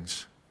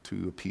things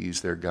to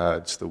appease their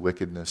gods, the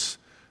wickedness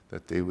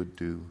that they would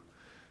do.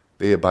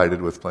 They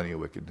abided with plenty of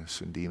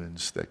wickedness and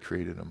demons that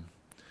created them.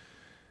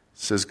 It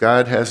says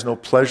God has no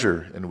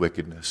pleasure in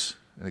wickedness.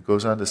 And it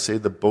goes on to say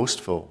the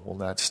boastful will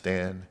not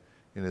stand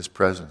in his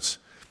presence.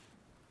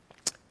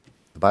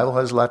 The Bible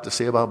has a lot to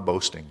say about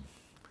boasting.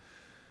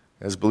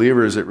 As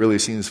believers, it really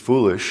seems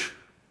foolish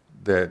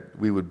that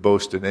we would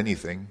boast in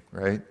anything,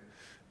 right?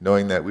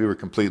 Knowing that we were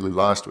completely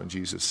lost when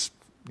Jesus,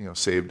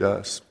 saved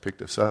us,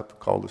 picked us up,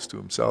 called us to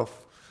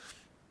himself.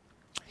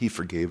 He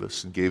forgave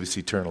us and gave us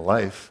eternal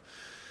life.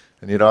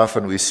 And yet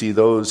often we see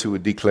those who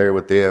would declare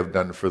what they have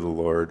done for the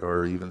Lord,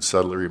 or even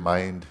subtly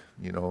remind,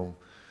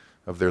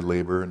 of their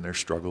labor and their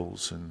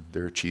struggles and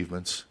their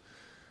achievements.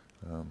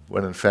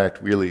 When in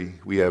fact, really,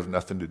 we have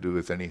nothing to do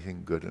with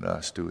anything good in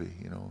us, do we?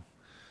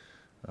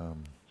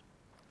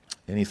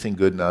 Anything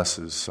good in us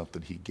is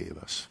something he gave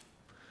us.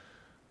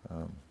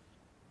 I'm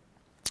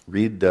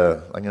going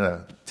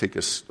to take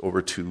us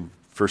over to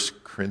 1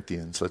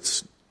 Corinthians.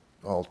 Let's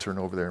all turn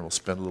over there and we'll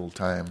spend a little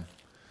time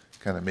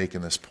kind of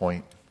making this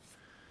point.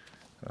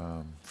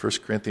 1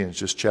 Corinthians,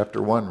 just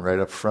chapter 1, right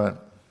up front.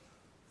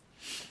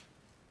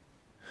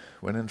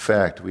 When in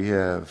fact we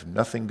have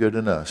nothing good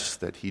in us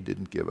that he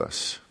didn't give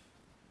us.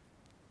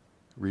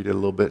 Read it a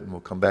little bit and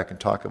we'll come back and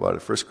talk about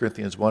it. 1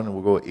 Corinthians 1, and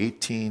we'll go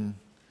 18,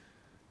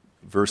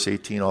 verse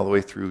 18, all the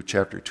way through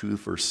chapter 2,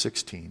 verse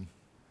 16.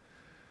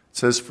 It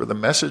says, "For the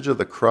message of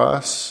the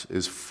cross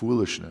is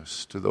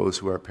foolishness to those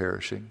who are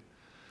perishing,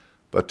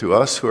 but to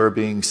us who are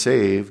being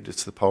saved,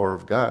 it's the power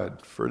of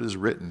God. For it is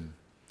written,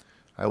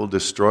 I will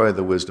destroy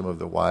the wisdom of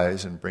the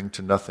wise and bring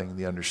to nothing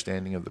the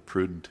understanding of the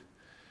prudent."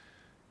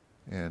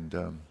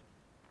 And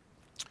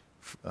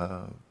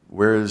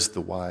where is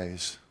the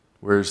wise?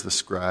 Where is the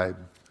scribe?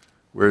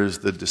 Where is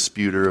the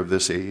disputer of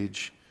this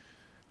age?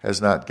 Has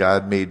not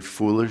God made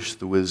foolish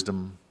the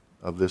wisdom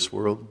of this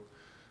world?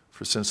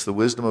 For since the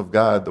wisdom of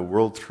God, the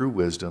world through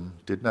wisdom,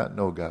 did not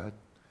know God,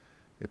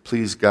 it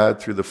pleased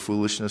God through the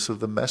foolishness of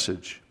the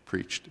message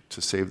preached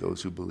to save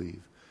those who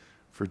believe.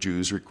 For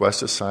Jews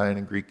request a sign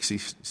and Greeks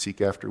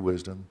seek after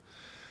wisdom.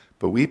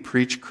 But we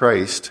preach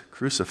Christ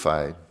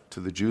crucified, to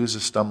the Jews a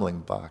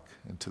stumbling block,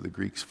 and to the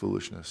Greeks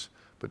foolishness.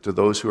 But to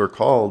those who are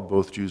called,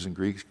 both Jews and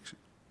Greeks,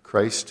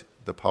 Christ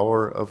the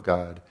power of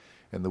God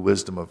and the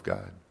wisdom of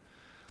God.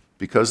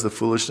 Because the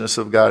foolishness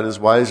of God is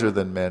wiser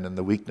than men, and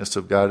the weakness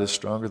of God is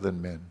stronger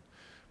than men.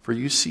 For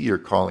you see your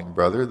calling,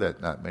 brother,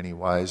 that not many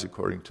wise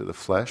according to the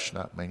flesh,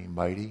 not many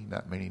mighty,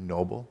 not many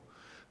noble.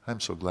 I'm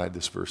so glad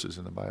this verse is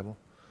in the Bible.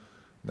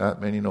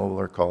 Not many noble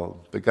are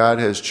called. But God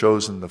has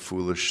chosen the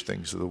foolish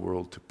things of the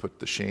world to put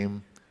to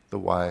shame the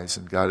wise,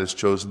 and God has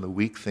chosen the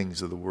weak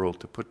things of the world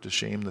to put to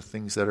shame the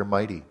things that are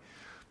mighty.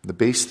 The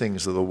base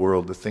things of the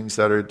world, the things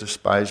that are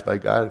despised by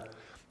God,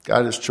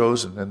 God has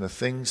chosen, and the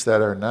things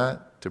that are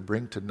not, to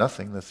bring to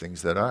nothing the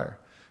things that are.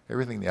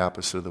 Everything the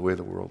opposite of the way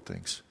the world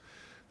thinks.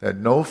 That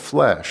no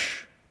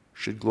flesh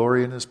should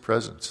glory in his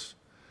presence.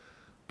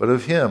 But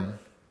of him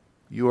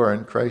you are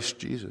in Christ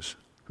Jesus,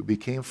 who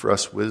became for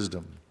us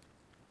wisdom,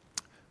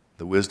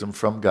 the wisdom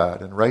from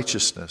God, and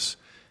righteousness,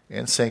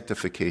 and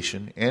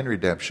sanctification, and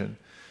redemption,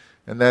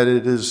 and that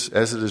it is,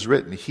 as it is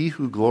written, he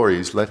who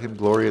glories, let him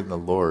glory in the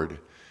Lord.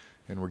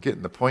 And we're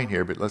getting the point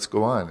here, but let's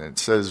go on. And it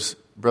says,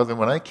 brethren,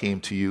 when I came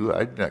to you, I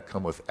did not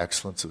come with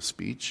excellence of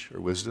speech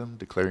or wisdom,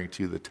 declaring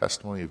to you the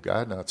testimony of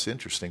God. Now, it's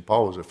interesting.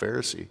 Paul was a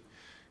Pharisee.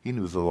 He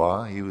knew the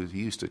law. He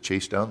used to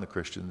chase down the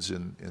Christians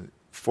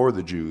for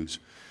the Jews.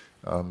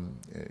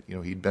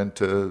 He'd been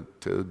to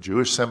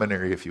Jewish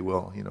seminary, if you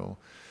will,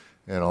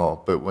 and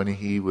all. But when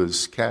he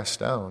was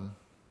cast down,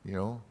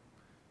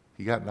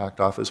 he got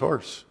knocked off his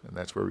horse. And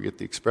that's where we get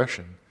the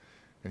expression.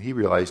 And he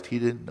realized he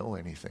didn't know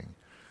anything.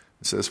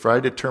 It says, for I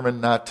determined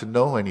not to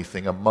know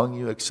anything among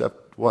you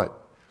except what?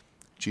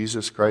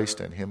 Jesus Christ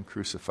and him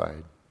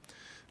crucified.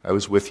 I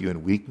was with you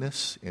in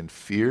weakness, in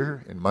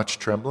fear, in much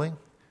trembling.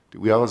 Do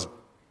we always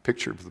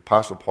picture the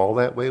Apostle Paul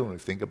that way when we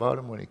think about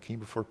him when he came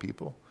before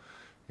people?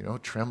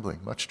 Trembling,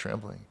 much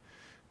trembling.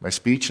 My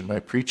speech and my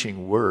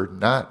preaching were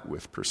not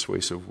with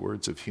persuasive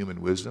words of human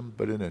wisdom,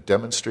 but in a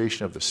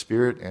demonstration of the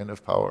Spirit and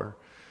of power,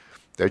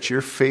 that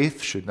your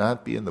faith should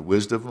not be in the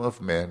wisdom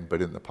of men,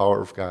 but in the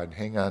power of God.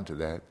 Hang on to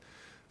that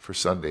for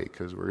Sunday,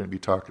 because we're going to be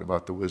talking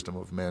about the wisdom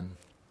of men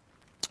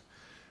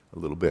a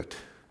little bit.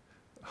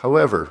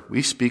 However,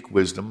 we speak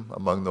wisdom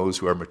among those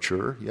who are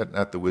mature, yet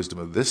not the wisdom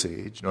of this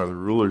age, nor the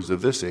rulers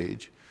of this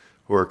age,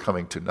 who are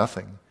coming to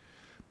nothing.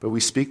 But we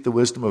speak the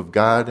wisdom of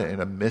God in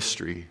a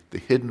mystery, the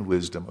hidden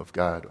wisdom of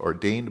God,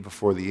 ordained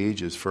before the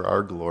ages for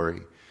our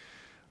glory,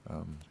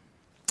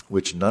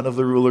 which none of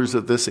the rulers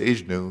of this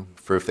age knew,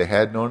 for if they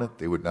had known it,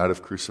 they would not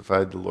have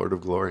crucified the Lord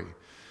of glory.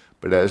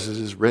 But as it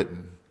is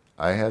written,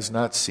 eye has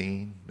not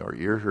seen, nor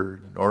ear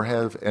heard, nor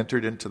have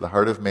entered into the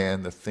heart of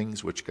man the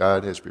things which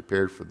God has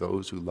prepared for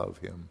those who love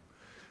him.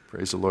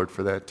 Praise the Lord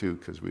for that too,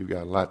 because we've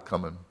got a lot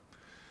coming.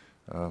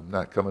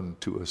 Not coming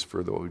to us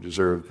for what we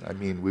deserve. I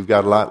mean, we've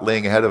got a lot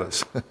laying ahead of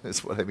us.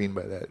 That's what I mean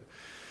by that.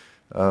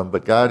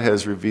 But God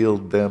has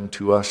revealed them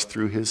to us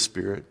through his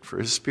Spirit. For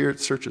his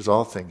Spirit searches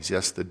all things,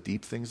 yes, the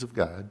deep things of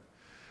God.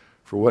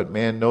 For what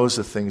man knows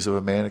the things of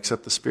a man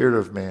except the Spirit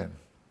of man,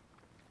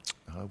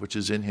 which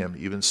is in him?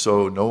 Even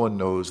so, no one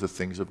knows the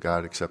things of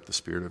God except the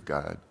Spirit of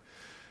God.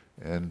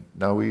 And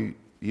now where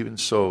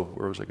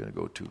was I going to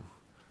go to?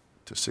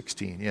 To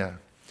 16, yeah.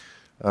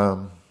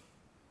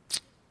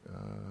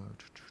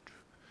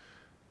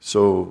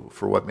 So,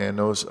 for what man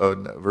knows,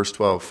 verse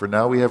 12, for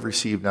now we have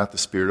received not the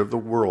spirit of the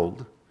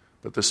world,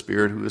 but the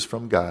Spirit who is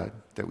from God,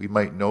 that we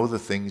might know the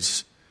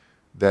things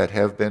that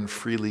have been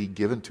freely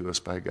given to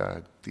us by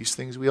God. These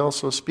things we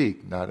also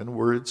speak, not in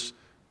words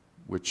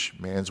which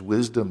man's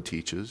wisdom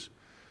teaches,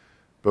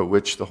 but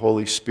which the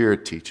Holy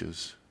Spirit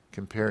teaches,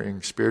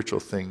 comparing spiritual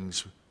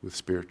things with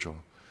spiritual.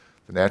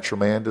 The natural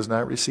man does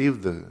not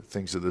receive the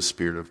things of the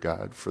Spirit of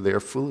God, for they are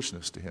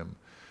foolishness to him,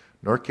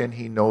 nor can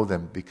he know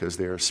them because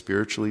they are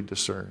spiritually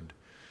discerned.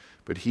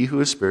 But he who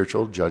is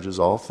spiritual judges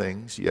all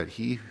things, yet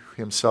he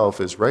himself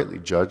is rightly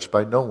judged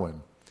by no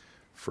one.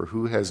 For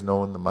who has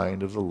known the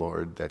mind of the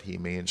Lord that he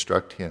may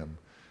instruct him?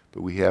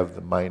 But we have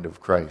the mind of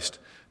Christ.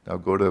 Now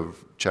go to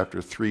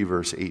chapter 3,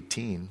 verse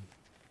 18,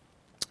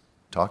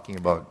 talking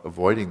about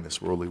avoiding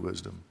this worldly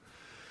wisdom.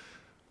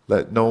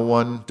 Let no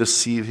one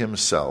deceive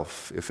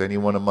himself. If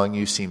anyone among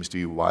you seems to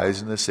be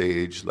wise in this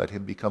age, let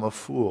him become a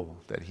fool,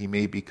 that he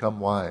may become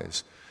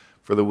wise.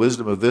 For the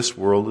wisdom of this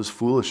world is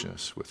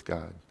foolishness with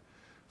God.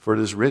 For it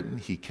is written,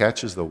 he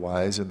catches the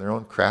wise in their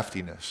own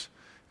craftiness.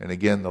 And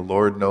again, the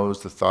Lord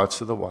knows the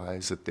thoughts of the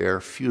wise, that they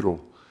are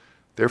futile.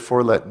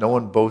 Therefore let no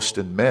one boast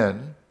in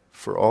men,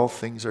 for all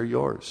things are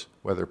yours,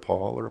 whether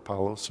Paul or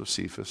Apollos or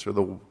Cephas or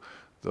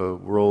the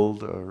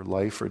world or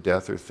life or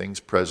death or things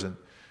present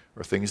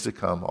or things to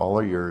come, all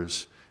are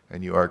yours,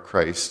 and you are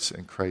Christ's,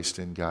 and Christ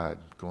in God.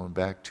 Going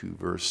back to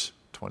verse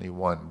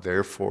 21,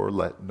 therefore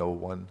let no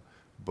one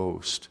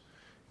boast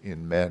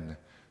in men.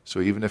 So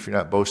even if you're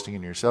not boasting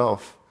in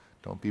yourself,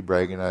 don't be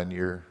bragging on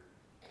your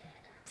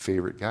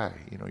favorite guy,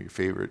 your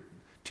favorite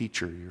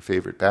teacher, your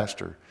favorite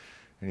pastor,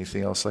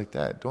 anything else like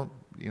that.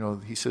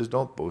 He says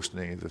don't boast in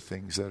any of the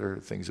things that are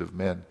things of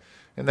men.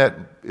 And that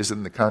is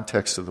in the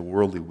context of the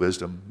worldly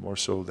wisdom, more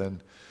so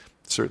than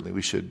certainly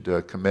we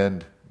should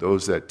commend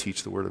those that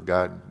teach the Word of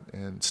God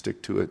and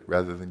stick to it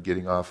rather than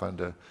getting off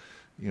onto,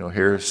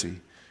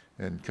 heresy,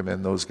 and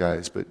commend those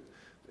guys. But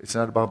it's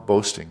not about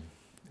boasting.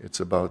 It's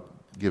about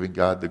giving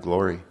God the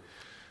glory.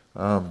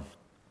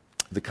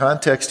 The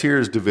context here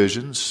is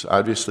divisions,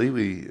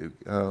 obviously,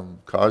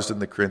 caused in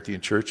the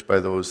Corinthian church by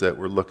those that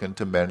were looking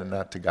to men and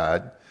not to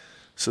God.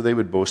 So they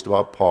would boast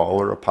about Paul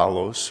or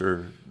Apollos,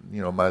 or,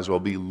 might as well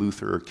be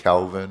Luther or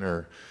Calvin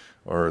or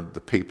the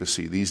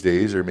papacy these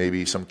days, or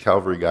maybe some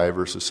Calvary guy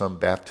versus some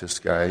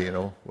Baptist guy,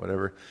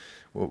 whatever.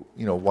 Well,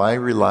 why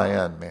rely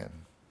on man?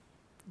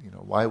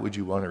 Why would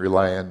you want to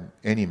rely on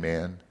any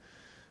man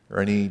or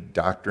any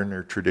doctrine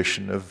or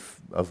tradition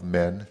of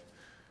men?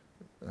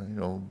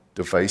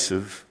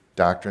 Divisive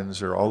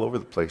doctrines are all over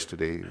the place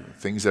today.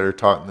 Things that are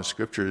taught in the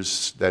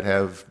scriptures that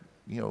have,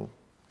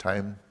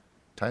 time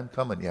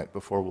coming yet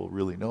before we'll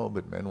really know,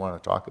 but men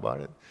want to talk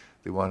about it.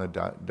 They want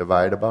to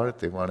divide about it.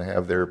 They want to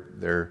have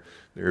their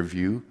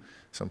view.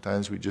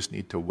 Sometimes we just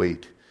need to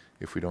wait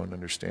if we don't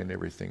understand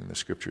everything in the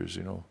scriptures,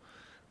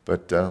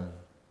 But,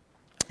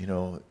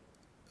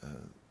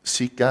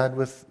 seek God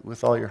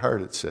with all your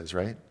heart, it says,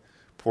 right?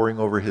 Poring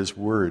over his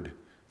word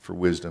for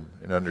wisdom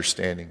and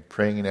understanding,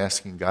 praying and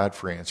asking God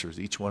for answers,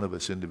 each one of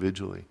us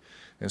individually.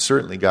 And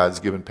certainly God's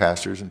given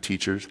pastors and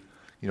teachers,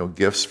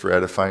 gifts for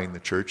edifying the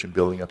church and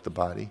building up the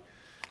body.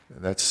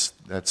 And that's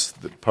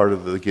the part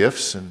of the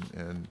gifts,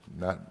 and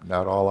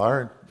not all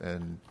are,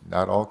 and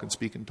not all can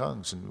speak in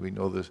tongues. And we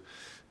know that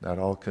not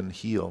all can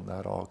heal,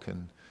 not all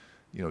can,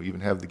 even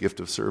have the gift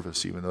of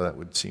service, even though that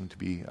would seem to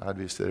be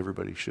obvious that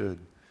everybody should.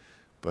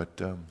 But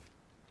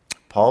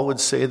Paul would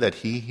say that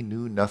he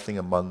knew nothing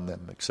among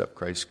them except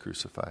Christ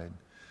crucified.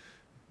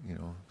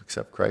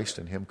 Except Christ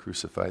and him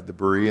crucified. The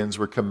Bereans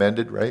were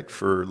commended, right,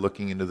 for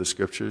looking into the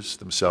scriptures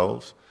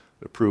themselves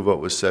to prove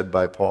what was said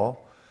by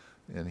Paul.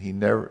 And he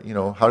never,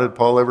 how did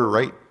Paul ever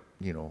write,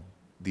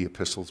 the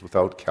epistles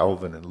without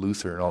Calvin and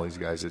Luther and all these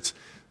guys? It's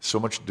so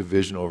much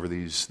division over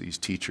these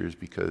teachers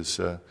because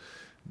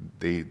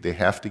they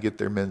have to get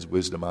their men's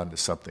wisdom onto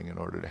something in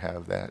order to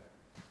have that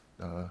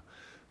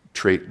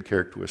trait and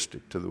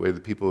characteristic to the way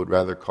that people would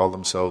rather call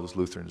themselves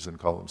Lutherans than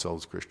call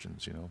themselves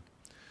Christians,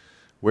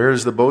 Where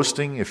is the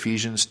boasting?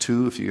 Ephesians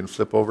 2, if you can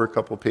flip over a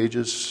couple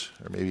pages,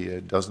 or maybe a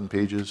dozen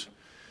pages.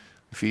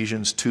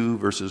 Ephesians 2,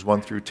 verses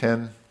 1 through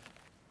 10.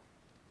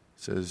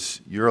 Says,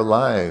 you're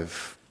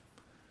alive,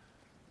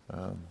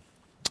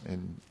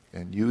 and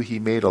you he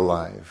made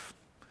alive.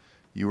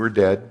 You were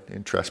dead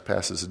in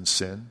trespasses and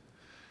sin,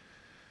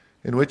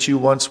 in which you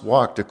once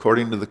walked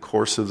according to the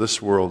course of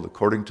this world,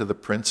 according to the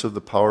prince of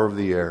the power of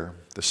the air,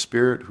 the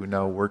spirit who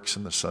now works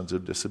in the sons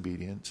of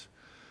disobedience,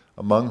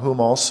 among whom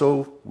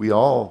also we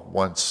all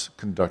once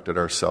conducted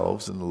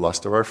ourselves in the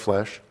lust of our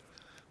flesh,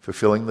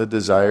 fulfilling the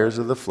desires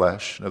of the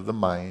flesh and of the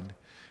mind,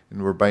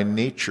 and were by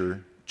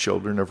nature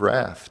children of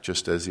wrath,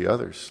 just as the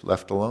others.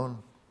 Left alone,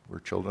 we're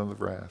children of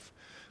wrath.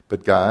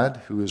 But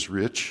God, who is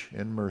rich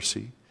in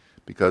mercy,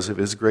 because of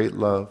his great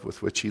love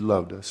with which he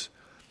loved us,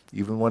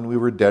 even when we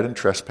were dead in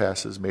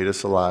trespasses, made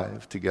us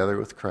alive together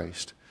with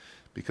Christ.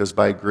 Because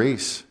by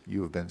grace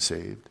you have been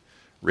saved,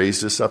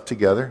 raised us up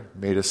together,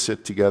 made us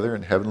sit together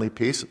in heavenly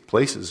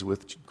places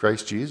with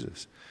Christ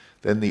Jesus.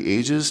 Then the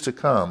ages to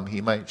come he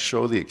might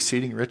show the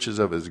exceeding riches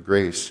of his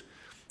grace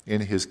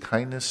in his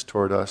kindness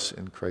toward us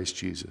in Christ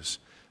Jesus.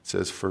 It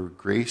says, for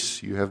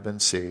grace you have been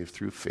saved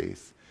through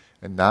faith,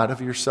 and not of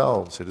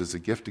yourselves. It is a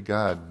gift of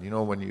God.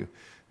 When you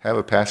have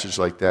a passage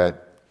like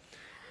that,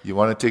 you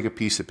want to take a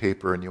piece of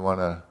paper and you want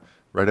to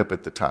write up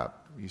at the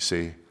top. You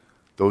say,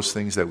 those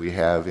things that we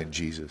have in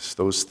Jesus,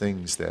 those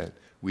things that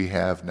we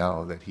have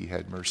now that he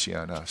had mercy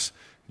on us.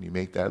 And you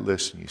make that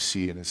list and you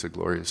see, and it's a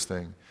glorious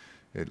thing.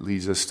 It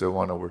leads us to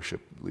want to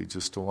worship. It leads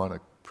us to want to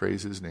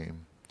praise his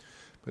name.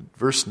 But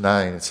verse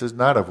 9, it says,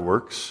 not of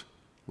works,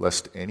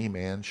 lest any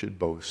man should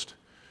boast.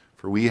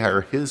 For we are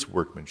his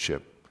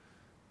workmanship,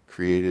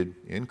 created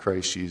in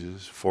Christ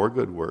Jesus for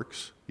good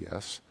works,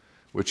 yes,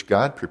 which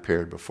God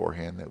prepared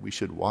beforehand, that we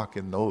should walk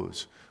in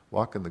those,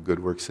 walk in the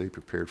good works that he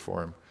prepared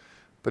for him,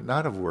 but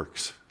not of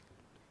works.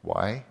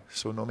 Why?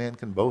 So no man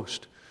can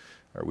boast.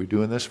 Are we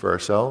doing this for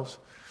ourselves?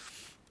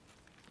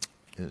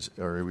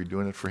 Or are we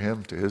doing it for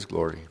him, to his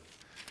glory?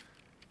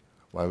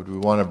 Why would we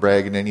want to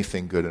brag in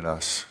anything good in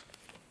us?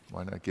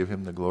 Why not give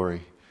him the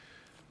glory?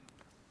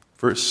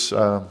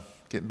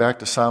 Getting back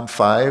to Psalm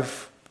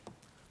 5,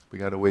 we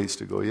got a ways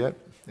to go yet,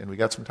 and we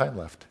got some time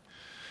left.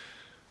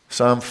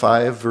 Psalm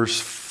 5, verse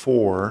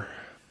 4,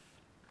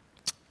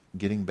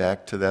 getting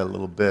back to that a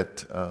little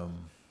bit, it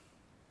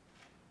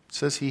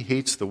says he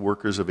hates the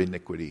workers of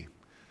iniquity.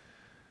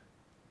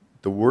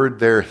 The word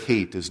there,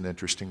 hate, is an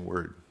interesting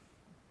word.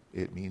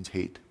 It means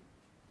hate.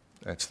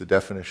 That's the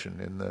definition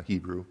in the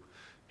Hebrew.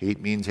 Hate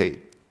means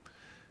hate.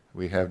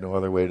 We have no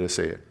other way to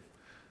say it.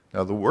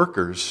 Now the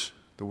workers,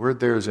 the word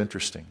there is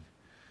interesting.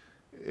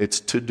 It's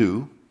to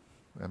do.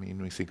 I mean,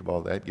 when we think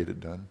about that, get it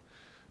done.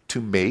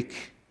 To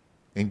make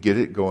and get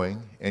it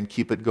going and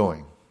keep it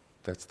going.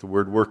 That's the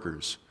word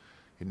workers.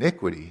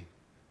 Iniquity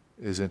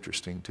is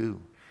interesting too.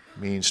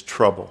 It means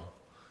trouble.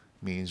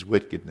 It means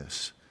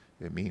wickedness.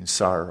 It means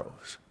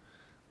sorrows.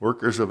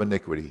 Workers of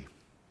iniquity.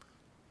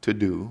 To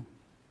do,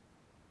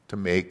 to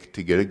make,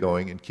 to get it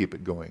going and keep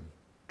it going.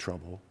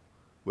 Trouble,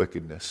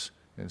 wickedness,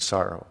 and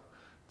sorrow.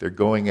 They're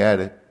going at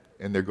it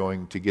and they're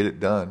going to get it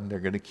done. They're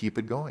going to keep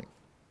it going.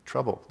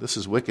 Trouble. This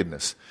is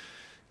wickedness.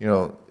 You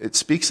know, it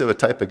speaks of a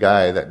type of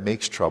guy that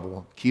makes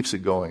trouble, keeps it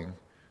going,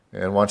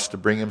 and wants to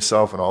bring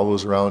himself and all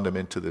those around him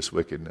into this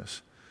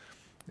wickedness.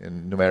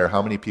 And no matter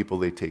how many people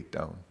they take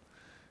down,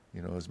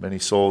 you know, as many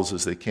souls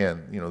as they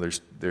can. You know,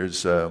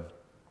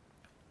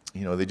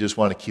 they just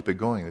want to keep it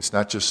going. It's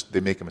not just they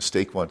make a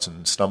mistake once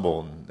and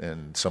stumble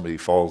and somebody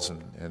falls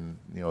and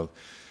you know,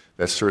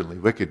 that's certainly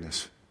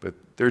wickedness. But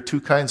there are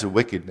two kinds of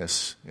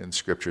wickedness in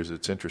scriptures.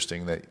 It's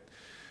interesting that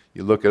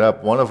you look it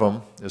up. One of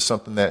them is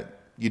something that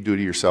you do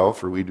to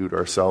yourself, or we do to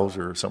ourselves,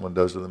 or someone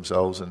does to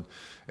themselves,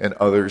 and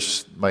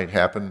others might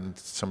happen,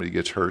 somebody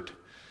gets hurt.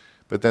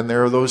 But then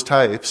there are those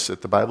types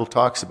that the Bible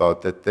talks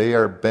about that they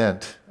are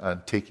bent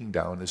on taking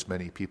down as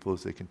many people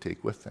as they can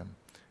take with them.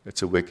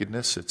 It's a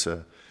wickedness. It's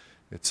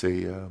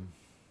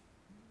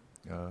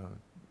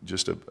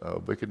just a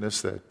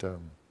wickedness that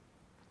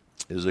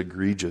is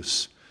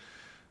egregious.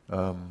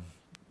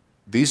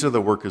 These are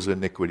the workers of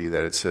iniquity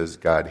that it says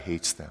God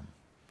hates them.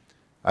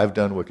 I've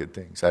done wicked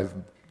things. I've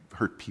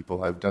hurt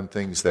people. I've done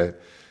things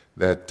that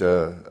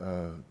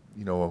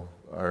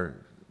are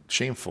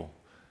shameful,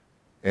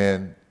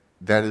 and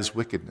that is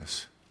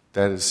wickedness.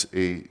 That is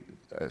a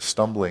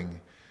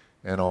stumbling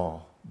and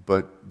all.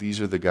 But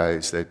these are the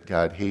guys that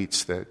God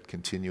hates, that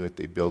continue it,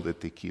 they build it,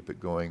 they keep it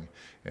going,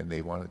 and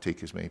they want to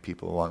take as many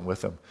people along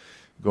with them.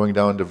 Going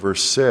down to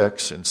verse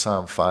 6 in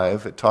Psalm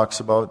 5, it talks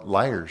about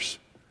liars.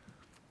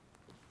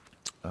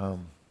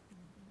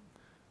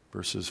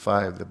 Verses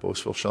 5, the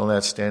boastful shall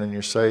not stand in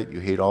your sight. You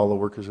hate all the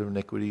workers of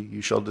iniquity. You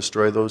shall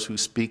destroy those who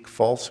speak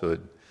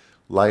falsehood.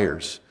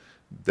 Liars.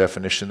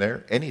 Definition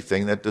there,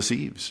 anything that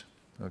deceives.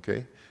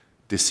 Okay?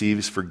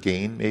 Deceives for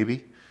gain,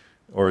 maybe,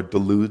 or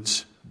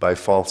deludes by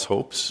false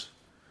hopes.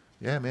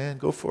 Yeah, man,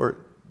 go for it.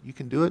 You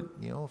can do it.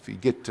 You know, if you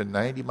get to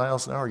 90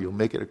 miles an hour, you'll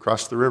make it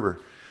across the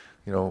river.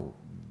 You know,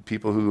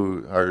 people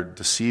who are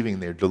deceiving,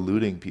 they're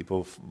deluding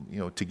people, you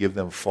know, to give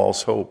them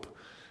false hope.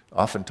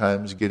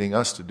 Oftentimes getting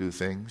us to do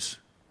things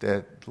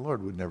that the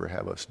Lord would never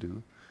have us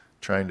do,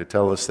 trying to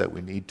tell us that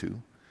we need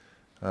to,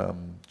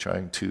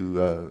 trying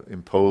to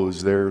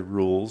impose their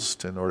rules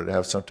in order to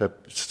have some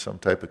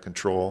type of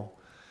control.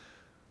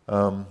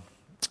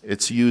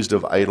 It's used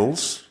of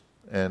idols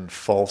and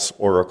false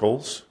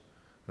oracles.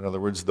 In other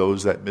words,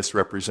 those that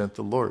misrepresent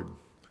the Lord.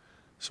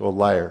 So a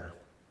liar,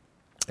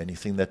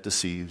 anything that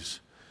deceives,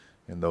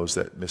 and those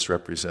that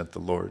misrepresent the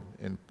Lord.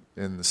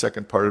 In the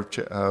second part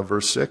of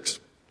verse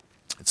 6,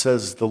 it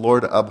says, the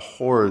Lord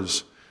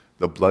abhors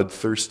the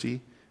bloodthirsty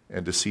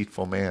and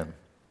deceitful man.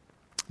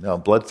 Now,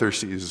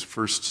 bloodthirsty is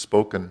first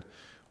spoken,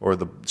 or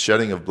the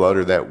shedding of blood,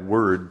 or that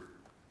word,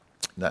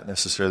 not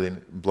necessarily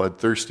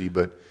bloodthirsty,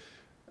 but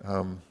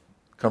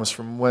comes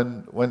from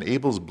when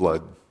Abel's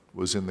blood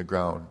was in the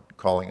ground,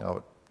 calling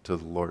out to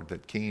the Lord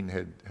that Cain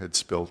had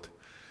spilt.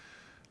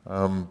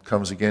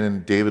 Comes again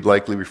in David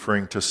likely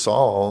referring to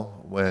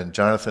Saul when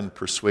Jonathan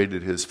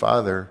persuaded his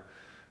father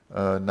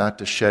not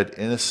to shed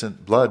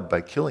innocent blood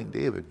by killing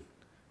David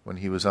when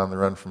he was on the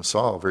run from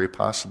Saul. Very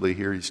possibly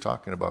here he's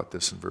talking about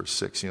this in verse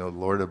 6. You know, the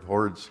Lord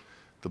abhors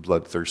the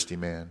bloodthirsty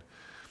man.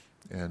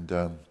 And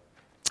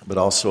but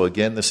also,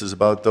 again, this is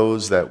about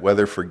those that,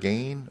 whether for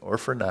gain or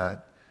for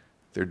not,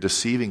 they're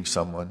deceiving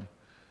someone,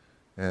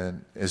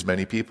 and as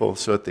many people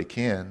so that they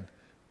can,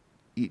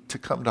 to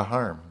come to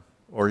harm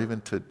or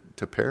even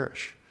to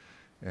perish.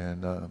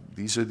 And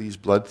these are these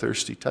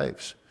bloodthirsty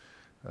types.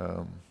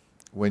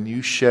 When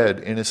you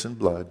shed innocent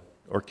blood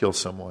or kill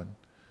someone,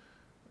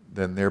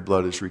 then their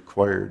blood is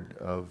required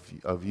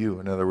of you.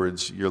 In other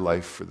words, your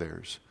life for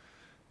theirs.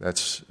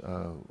 That's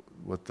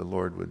what the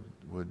Lord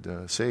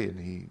would say. And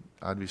he,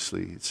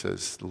 obviously, it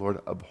says, the Lord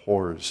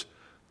abhors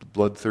the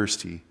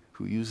bloodthirsty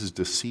who uses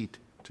deceit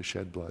to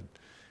shed blood,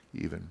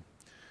 even.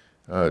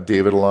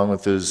 David, along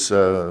with his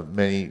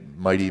many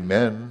mighty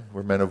men,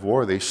 were men of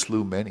war. They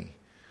slew many.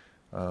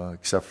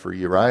 Except for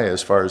Uriah,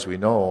 as far as we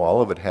know,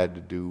 all of it had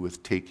to do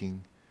with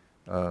taking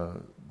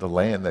the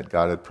land that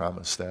God had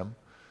promised them,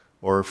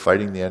 or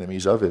fighting the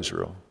enemies of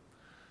Israel.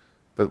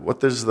 But what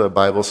does the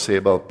Bible say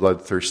about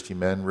bloodthirsty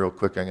men? Real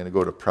quick, I'm going to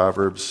go to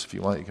Proverbs. If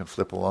you want, you can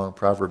flip along.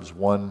 Proverbs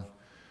 1,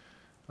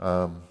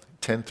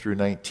 10 through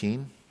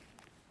 19.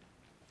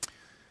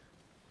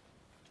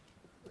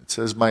 It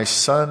says, "My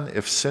son,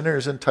 if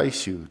sinners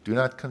entice you, do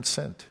not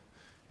consent.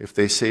 If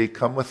they say,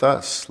 'Come with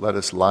us, let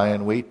us lie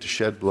in wait to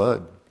shed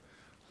blood.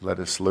 Let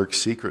us lurk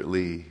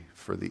secretly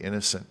for the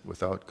innocent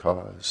without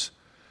cause.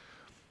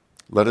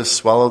 Let us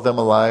swallow them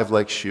alive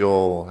like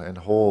Sheol, and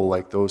whole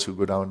like those who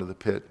go down to the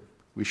pit.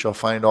 We shall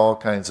find all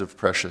kinds of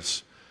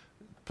precious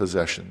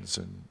possessions,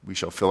 and we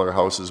shall fill our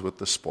houses with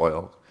the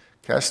spoil.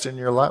 Cast in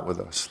your lot with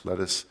us. Let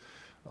us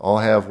all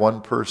have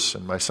one purse,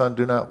 and my son,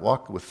 do not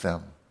walk with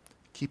them.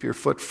 Keep your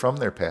foot from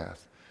their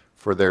path,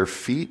 for their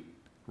feet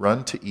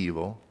run to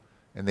evil,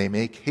 and they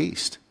make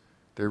haste."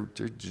 They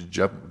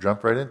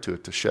jump right into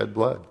it, to shed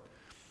blood.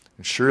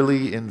 "And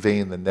surely in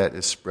vain the net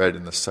is spread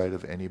in the sight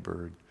of any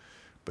bird,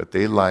 but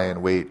they lie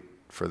in wait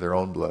for their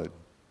own blood.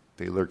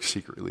 They lurk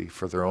secretly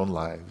for their own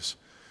lives.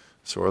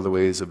 So are the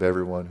ways of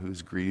everyone who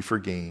is greedy for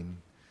gain.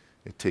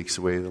 It takes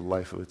away the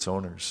life of its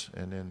owners."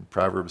 And in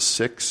Proverbs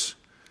 6,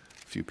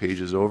 a few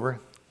pages over,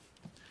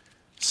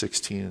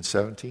 16 and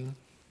 17.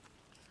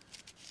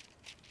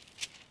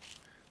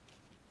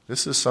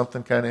 This is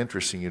something kind of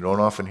interesting. You don't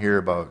often hear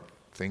about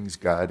things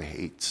God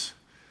hates.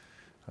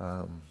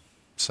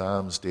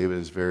 Psalms, David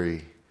is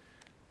very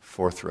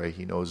forthright.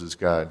 He knows his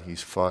God.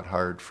 He's fought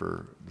hard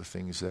for the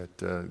things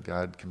that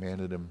God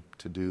commanded him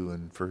to do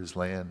and for his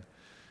land.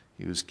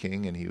 He was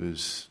king and he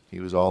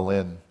was all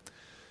in.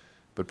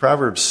 But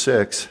Proverbs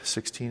 6,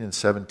 16 and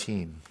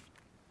 17.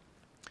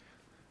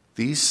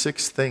 "These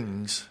 6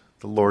 things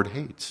the Lord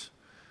hates.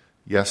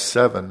 Yes,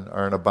 7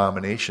 are an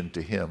abomination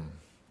to him.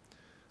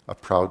 A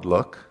proud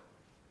look,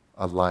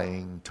 a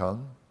lying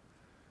tongue,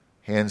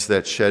 hands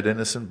that shed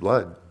innocent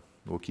blood."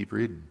 We'll keep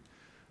reading.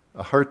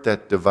 "A heart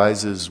that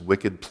devises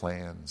wicked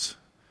plans,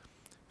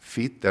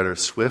 feet that are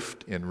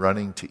swift in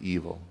running to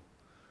evil,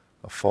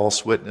 a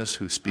false witness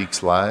who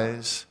speaks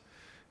lies,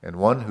 and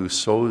one who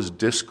sows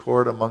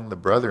discord among the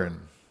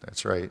brethren."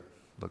 That's right.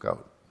 Look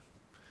out.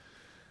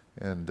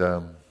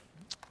 And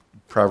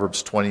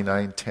Proverbs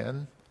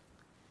 29:10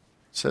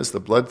 says, "The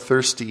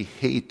bloodthirsty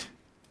hate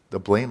the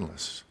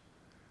blameless,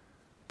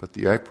 but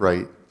the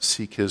upright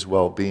seek his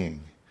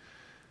well-being."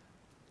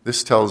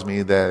 This tells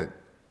me that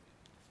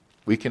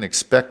we can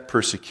expect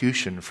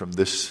persecution from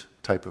this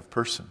type of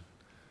person.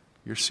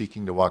 You're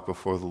seeking to walk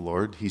before the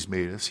Lord. He's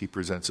made us. He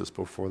presents us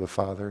before the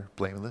Father,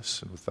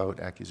 blameless and without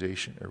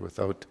accusation or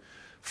without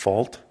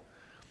fault.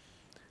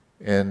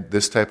 And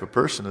this type of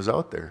person is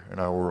out there in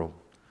our world.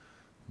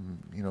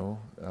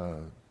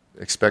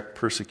 Expect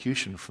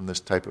persecution from this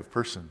type of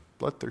person.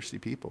 Bloodthirsty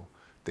people.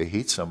 They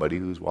hate somebody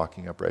who's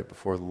walking upright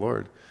before the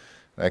Lord.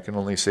 And I can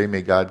only say,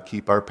 may God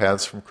keep our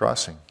paths from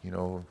crossing.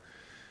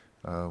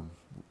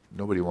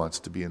 Nobody wants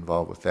to be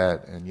involved with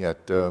that. And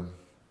yet, the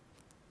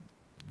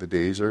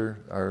days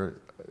are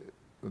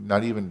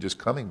not even just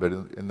coming, but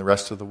in the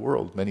rest of the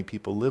world, many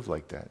people live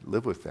like that,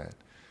 live with that.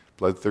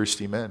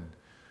 Bloodthirsty men.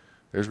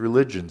 There's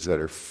religions that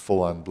are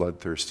full on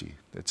bloodthirsty.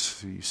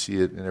 You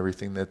see it in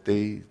everything that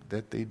they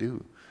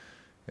do,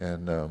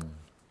 and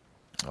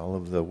all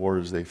of the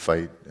wars they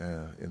fight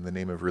in the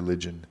name of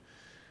religion,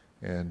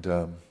 and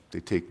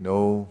they take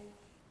no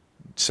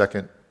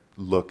second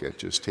look at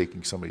just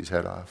taking somebody's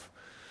head off.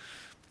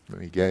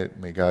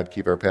 May God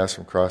keep our paths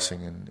from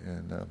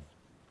crossing,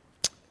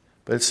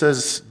 but it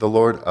says the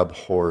Lord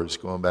abhors.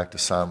 Going back to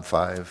Psalm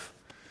 5,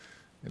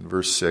 in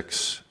verse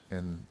 6,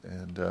 and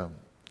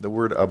the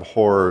word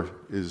abhor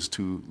is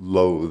to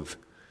loathe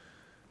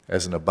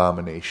as an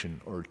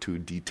abomination or to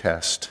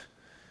detest,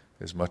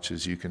 as much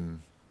as you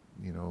can,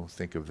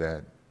 think of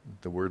that.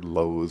 The word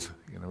loathe,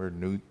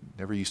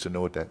 never used to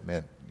know what that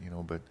meant,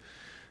 but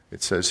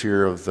it says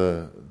here of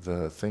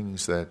the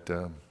things that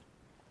the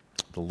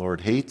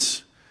Lord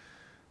hates,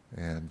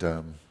 and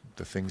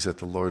the things that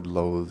the Lord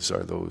loathes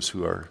are those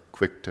who are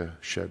quick to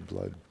shed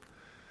blood.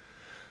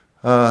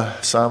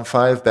 Psalm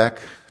 5,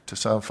 back to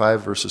Psalm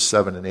 5, verses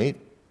 7 and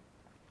 8.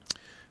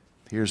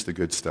 Here's the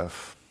good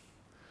stuff.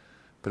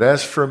 "But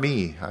as for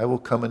me, I will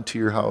come into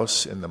your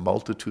house in the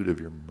multitude of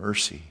your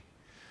mercy.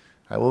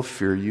 I will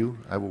fear you.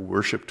 I will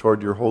worship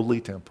toward your holy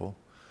temple.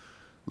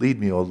 Lead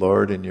me, O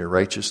Lord, in your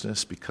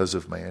righteousness because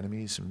of my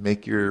enemies, and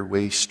make your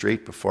way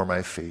straight before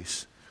my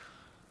face."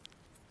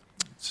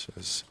 It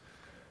says,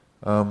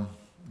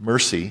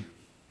 mercy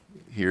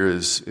here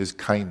is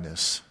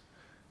kindness,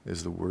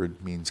 as the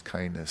word means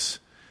kindness.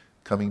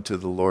 Coming to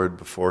the Lord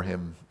before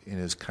him in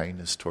his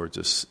kindness towards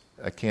us.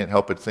 I can't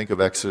help but think of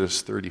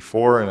Exodus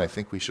 34, and I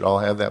think we should all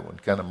have that one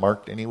kind of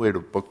marked anyway, to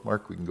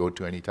bookmark we can go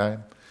to any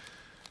time.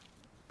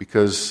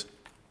 Because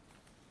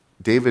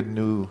David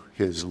knew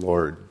his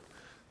Lord.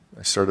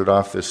 I started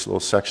off this little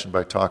section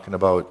by talking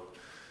about,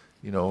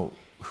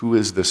 who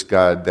is this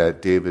God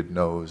that David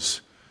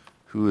knows?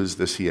 Who is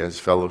this he has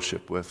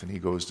fellowship with and he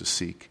goes to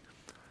seek?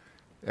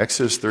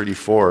 Exodus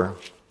 34,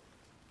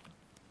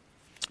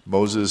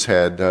 Moses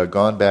had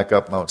gone back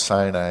up Mount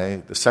Sinai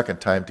the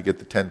second time to get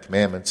the Ten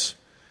Commandments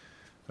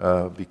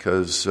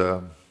because he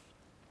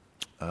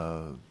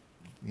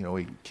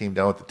came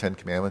down with the Ten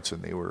Commandments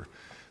and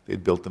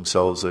they'd built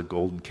themselves a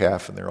golden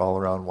calf and they're all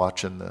around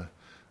watching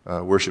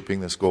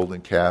worshiping this golden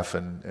calf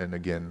and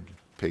again,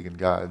 pagan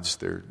gods.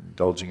 They're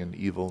indulging in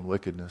evil and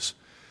wickedness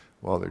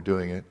while they're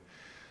doing it.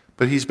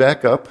 But he's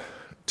back up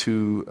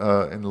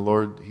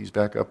he's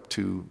back up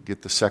to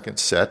get the second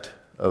set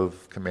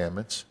of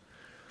commandments.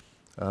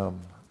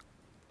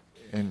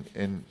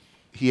 And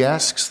he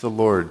asks the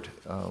Lord,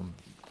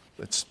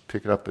 let's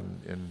pick it up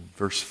in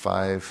verse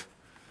 5.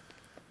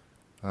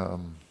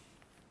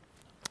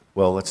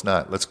 Let's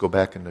not. Let's go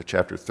back into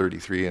chapter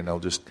 33 and I'll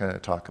just kind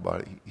of talk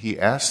about it. He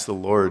asked the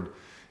Lord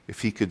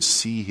if he could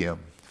see him,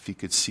 if he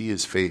could see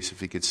his face, if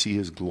he could see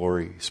his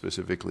glory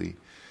specifically.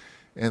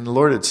 And the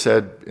Lord had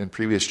said in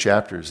previous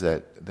chapters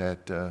that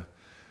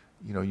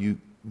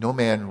no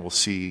man will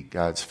see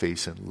God's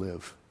face and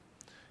live.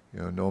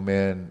 No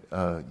man,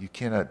 you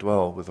cannot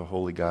dwell with a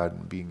holy God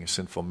and being a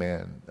sinful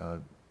man.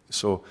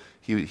 So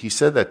he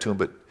said that to him,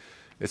 but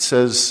it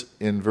says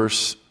in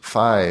verse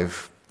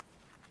 5,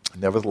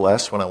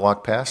 nevertheless, when I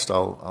walk past,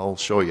 I'll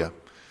show you.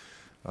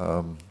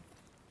 Now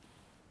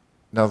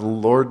the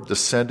Lord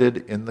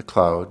descended in the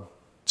cloud,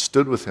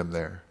 stood with him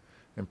there,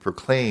 and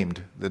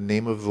proclaimed the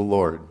name of the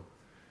Lord.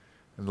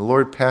 And the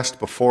Lord passed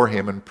before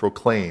him and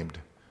proclaimed,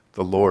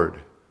 the Lord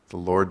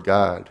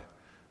God,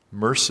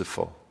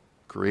 merciful,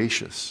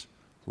 gracious,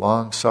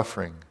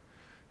 long-suffering,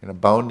 and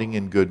abounding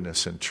in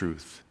goodness and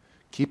truth,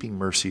 keeping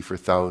mercy for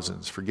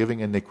thousands, forgiving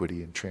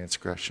iniquity and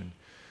transgression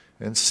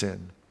and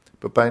sin,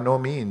 but by no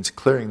means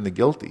clearing the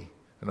guilty.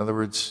 In other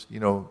words,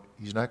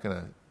 he's not going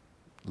to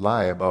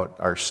lie about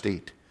our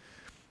state.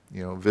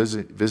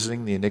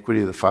 Visiting the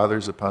iniquity of the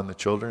fathers upon the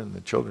children, and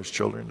the children's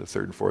children, the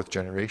third and fourth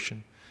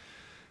generation.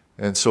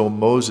 And so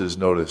Moses,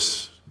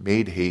 notice,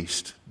 made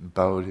haste and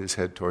bowed his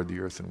head toward the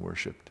earth and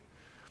worshipped.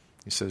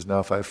 He says, now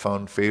if I've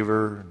found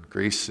favor and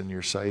grace in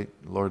your sight,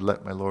 Lord,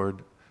 let my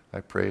Lord, I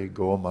pray,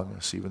 go among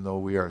us, even though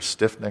we are a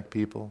stiff-necked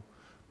people.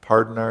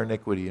 Pardon our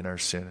iniquity and our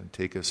sin and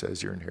take us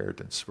as your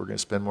inheritance. We're going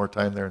to spend more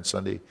time there on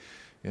Sunday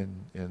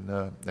in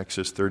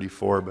Exodus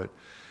 34, but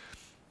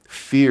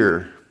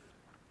fear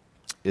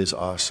is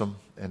awesome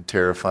and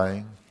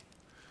terrifying.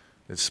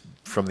 It's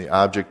from the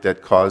object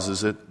that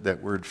causes it,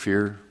 that word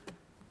fear.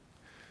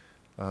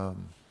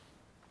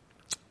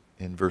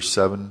 In verse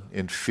 7,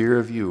 in fear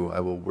of you, I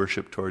will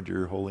worship toward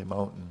your holy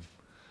mountain.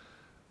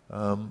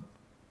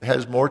 It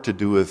has more to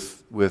do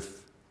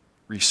with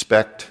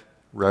respect,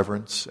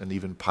 reverence, and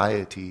even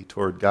piety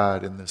toward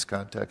God in this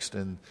context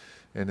and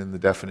in the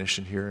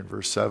definition here in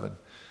verse 7.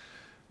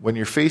 When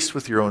you're faced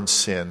with your own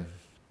sin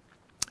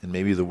and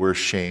maybe the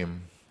worst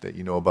shame that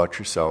you know about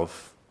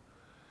yourself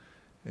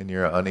and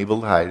you're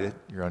unable to hide it,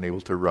 you're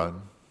unable to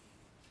run,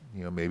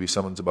 maybe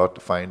someone's about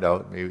to find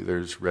out, maybe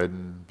there's red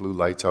and blue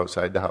lights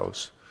outside the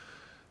house.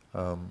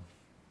 And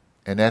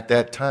at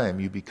that time,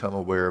 you become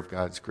aware of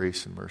God's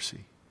grace and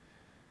mercy.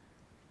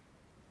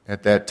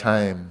 At that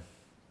time,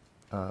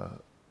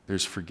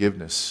 there's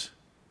forgiveness,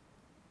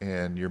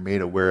 and you're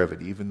made aware of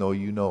it, even though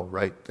you know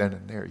right then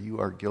and there you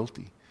are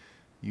guilty.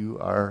 You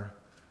are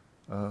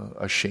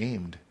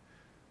ashamed.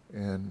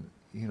 And,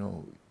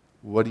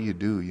 what do you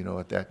do,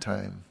 at that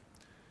time?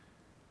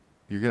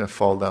 You're going to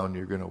fall down,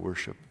 you're going to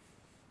worship.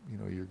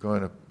 You're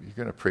going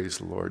to praise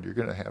the Lord. You're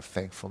going to have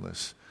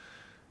thankfulness.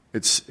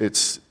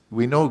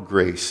 We know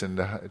grace,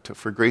 and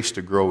for grace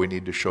to grow, we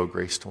need to show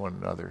grace to one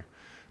another.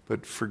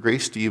 But for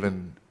us to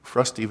even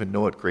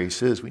know what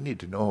grace is, we need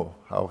to know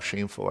how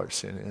shameful our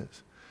sin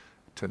is,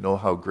 to know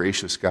how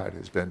gracious God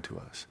has been to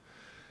us.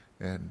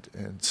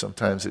 And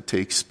sometimes it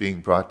takes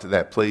being brought to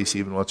that place,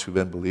 even once we've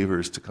been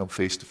believers, to come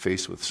face to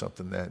face with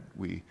something that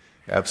we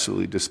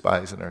absolutely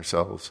despise in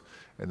ourselves,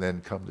 and then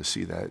come to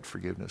see that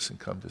forgiveness and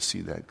come to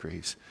see that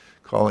grace.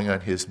 Calling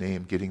on His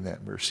name, getting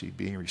that mercy,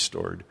 being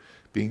restored,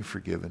 being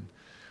forgiven.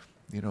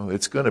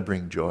 It's going to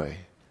bring joy,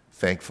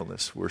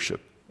 thankfulness,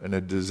 worship, and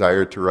a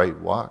desire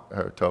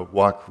to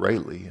walk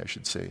rightly, I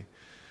should say,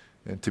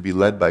 and to be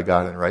led by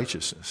God in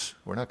righteousness.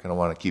 We're not going to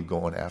want to keep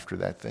going after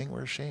that thing.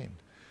 We're ashamed.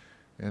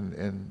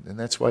 And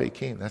that's why He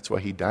came. That's why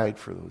He died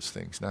for those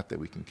things, not that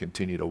we can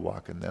continue to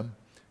walk in them.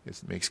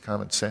 It makes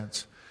common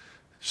sense.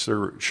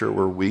 Sure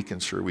we're weak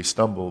and sure we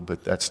stumble,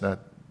 but that's not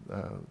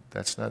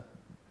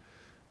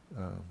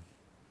what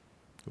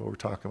we're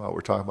talking about. We're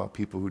talking about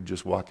people who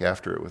just walk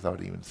after it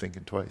without even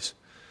thinking twice.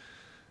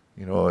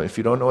 If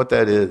you don't know what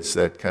that is,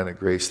 that kind of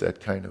grace, that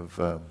kind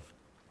of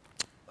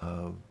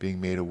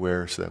being made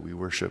aware so that we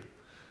worship,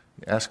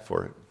 ask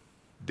for it.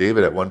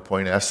 David at one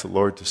point asked the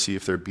Lord to see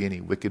if there be any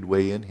wicked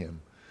way in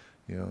him,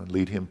 and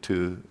lead him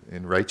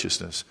in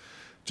righteousness.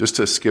 Just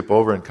to skip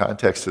over in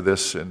context to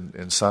this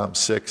in Psalm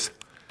 6,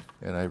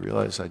 and I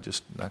realize I'm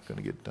just not going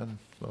to get done.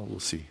 Well, we'll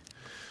see.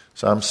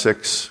 Psalm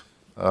 6,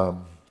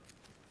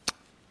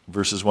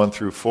 verses 1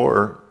 through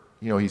 4,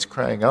 he's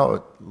crying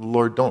out,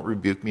 Lord, don't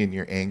rebuke me in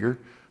your anger,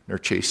 nor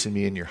chasten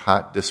me in your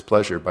hot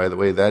displeasure. By the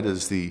way, that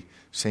is the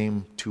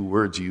same two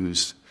words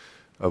used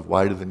of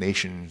why do the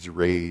nations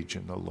rage,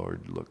 and the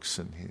Lord looks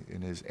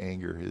in his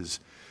anger.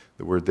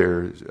 The word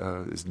there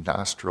is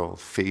nostril,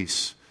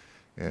 face,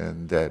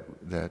 and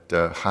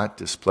that hot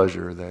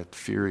displeasure, that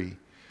fury.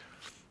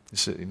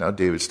 Now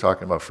David's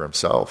talking about for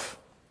himself.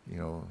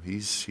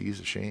 He's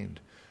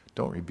ashamed.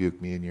 Don't rebuke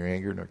me in your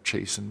anger, nor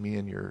chasten me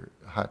in your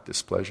hot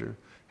displeasure.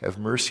 Have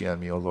mercy on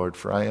me, O Lord,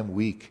 for I am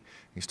weak.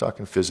 He's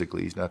talking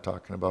physically. He's not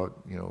talking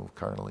about,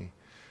 carnally.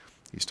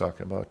 He's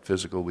talking about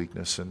physical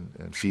weakness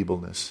and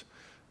feebleness.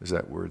 Is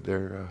that word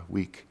there,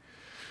 weak.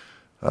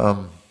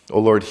 O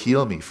Lord,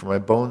 heal me, for my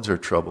bones are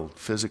troubled.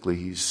 Physically,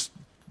 he's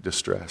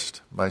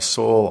distressed. My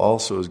soul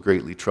also is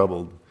greatly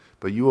troubled.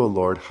 But you, O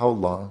Lord, how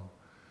long?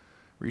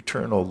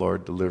 Return, O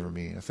Lord, deliver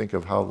me. I think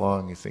of how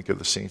long. You think of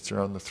the saints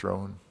around the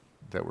throne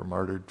that were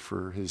martyred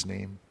for his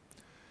name.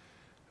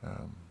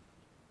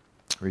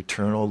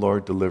 Return, O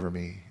Lord, deliver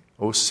me.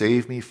 Oh,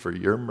 save me for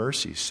your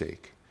mercy's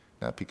sake.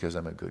 Not because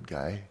I'm a good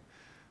guy.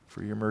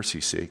 For your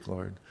mercy's sake,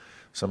 Lord.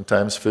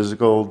 Sometimes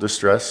physical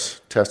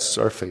distress tests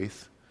our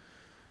faith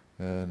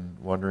and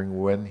wondering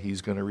when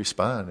he's going to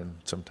respond. And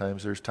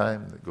sometimes there's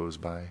time that goes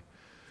by.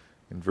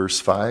 In verse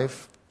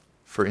 5,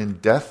 for in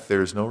death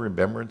there is no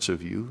remembrance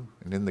of you,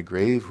 and in the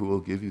grave who will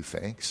give you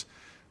thanks?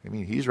 I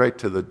mean, he's right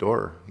to the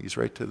door. He's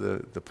right to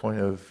the point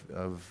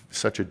of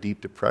such a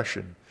deep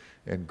depression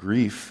and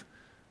grief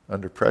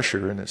under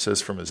pressure. And it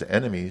says from his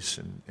enemies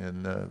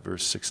in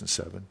verse 6 and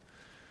 7.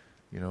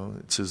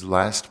 It's his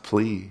last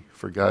plea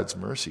for God's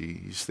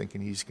mercy. He's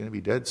thinking he's going to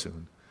be dead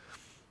soon.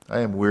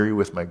 I am weary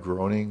with my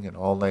groaning, and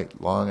all night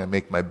long I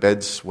make my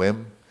bed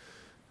swim.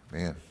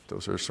 Man,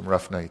 those are some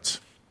rough nights.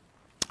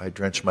 I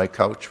drench my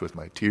couch with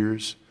my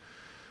tears.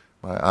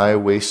 My eye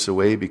wastes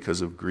away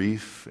because of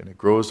grief, and it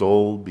grows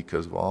old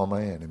because of all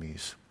my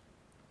enemies.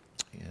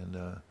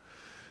 And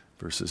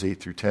verses 8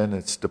 through 10,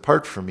 it's,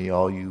 depart from me,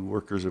 all you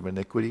workers of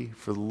iniquity,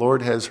 for the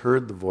Lord has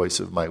heard the voice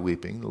of my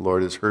weeping. The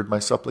Lord has heard my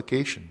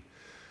supplication.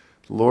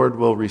 The Lord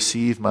will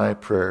receive my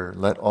prayer.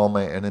 Let all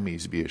my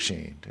enemies be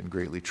ashamed and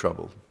greatly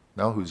troubled.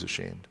 Now who's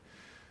ashamed?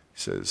 He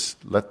says,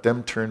 let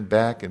them turn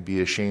back and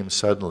be ashamed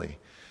suddenly.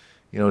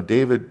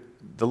 David,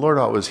 the Lord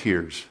always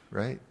hears,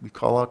 right? We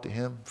call out to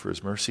him for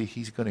his mercy.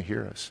 He's going to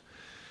hear us.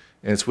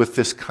 And it's with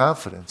this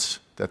confidence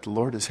that the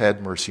Lord has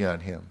had mercy on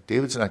him.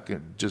 David's not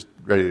just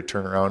ready to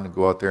turn around and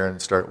go out there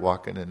and start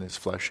walking in his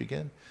flesh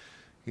again.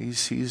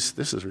 This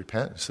is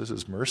repentance. This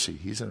is mercy.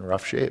 He's in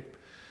rough shape.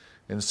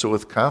 And so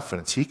with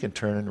confidence, he can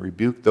turn and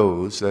rebuke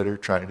those that are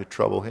trying to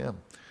trouble him.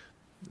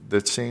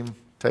 That same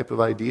type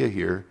of idea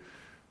here,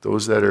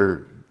 those that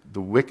are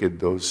the wicked,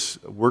 those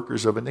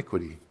workers of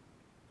iniquity.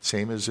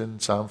 Same as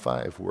in Psalm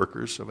 5,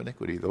 workers of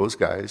iniquity. Those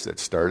guys that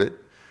start it,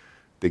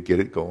 they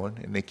get it going,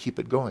 and they keep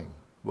it going.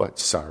 What?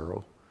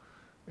 Sorrow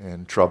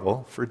and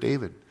trouble for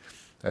David.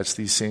 That's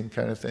these same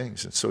kind of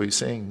things. And so he's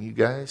saying, you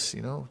guys,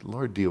 the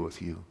Lord deal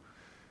with you.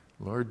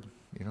 Lord,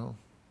 the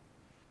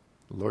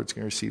Lord's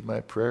going to receive my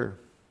prayer.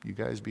 You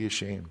guys be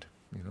ashamed,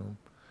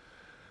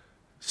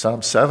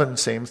 Psalm 7,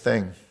 same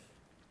thing.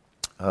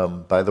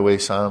 By the way,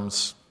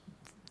 Psalms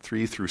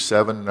 3 through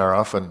 7 are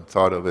often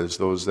thought of as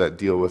those that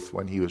deal with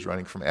when he was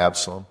running from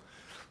Absalom,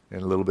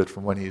 and a little bit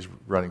from when he's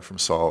running from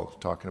Saul,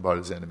 talking about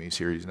his enemies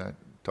here. He's not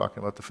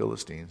talking about the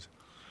Philistines.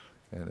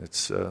 And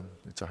it's a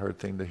hard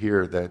thing to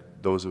hear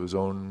that those of his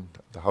own,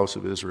 the house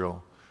of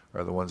Israel,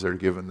 are the ones that are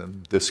giving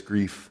them this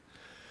grief.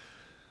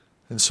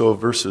 And so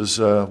verses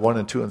 1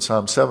 and 2 in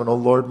Psalm 7, O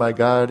Lord my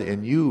God,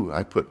 in you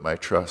I put my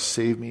trust.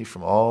 Save me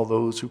from all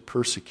those who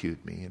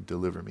persecute me and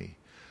deliver me.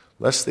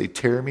 Lest they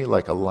tear me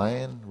like a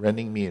lion,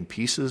 rending me in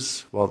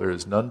pieces, while there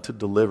is none to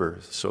deliver.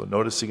 So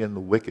notice again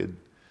the wicked.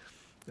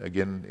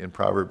 Again, in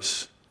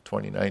Proverbs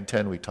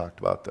 29:10, we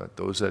talked about that.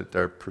 Those that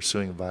are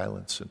pursuing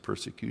violence and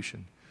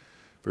persecution.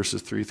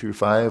 Verses 3 through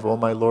 5, O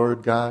my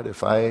Lord God,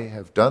 if I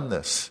have done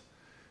this,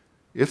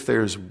 if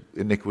there's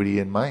iniquity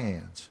in my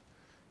hands,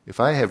 if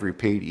I have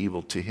repaid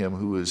evil to him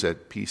who is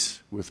at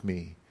peace with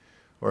me,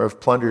 or have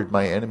plundered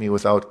my enemy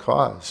without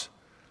cause,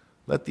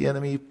 let the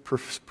enemy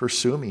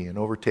pursue me and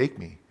overtake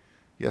me.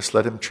 Yes,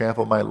 let him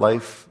trample my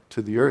life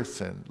to the earth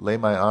and lay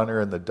my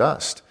honor in the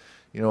dust.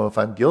 If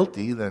I'm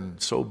guilty, then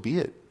so be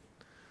it.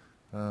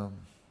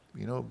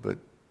 But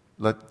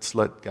let's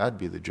let God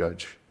be the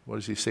judge. What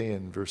does he say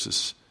in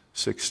verses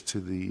 6 to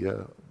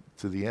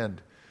the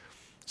end?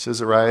 It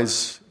says,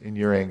 arise in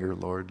your anger,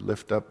 Lord.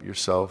 Lift up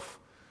yourself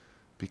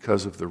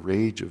because of the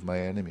rage of my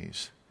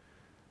enemies.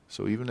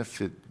 So even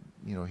if it,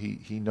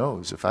 he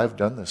knows, if I've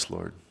done this,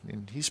 Lord,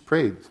 and he's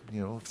prayed,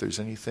 if there's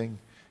anything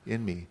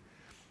in me,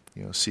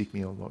 seek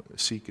me, O Lord,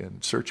 seek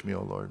and search me,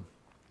 O Lord.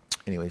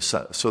 Anyway,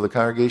 so the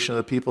congregation of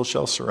the people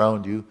shall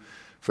surround you.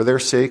 For their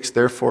sakes,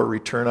 therefore,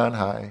 return on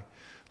high.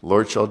 The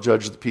Lord shall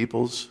judge the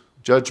peoples.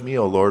 Judge me,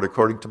 O Lord,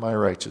 according to my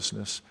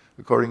righteousness,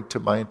 according to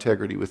my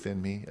integrity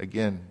within me.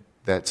 Again,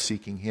 that's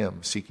seeking him,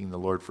 seeking the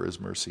Lord for his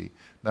mercy,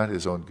 not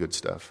his own good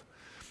stuff.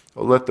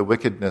 Oh, let the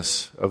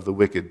wickedness of the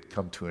wicked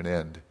come to an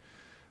end,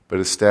 but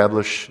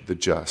establish the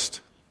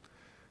just.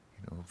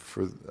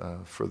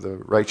 For the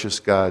righteous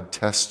God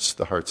tests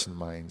the hearts and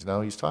minds.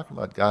 Now he's talking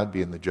about God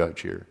being the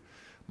judge here.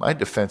 My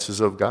defense is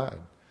of God.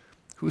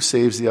 Who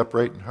saves the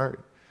upright in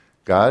heart?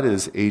 God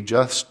is a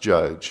just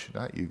judge,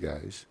 not you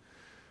guys.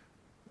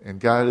 And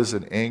God is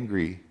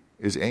angry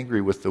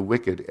with the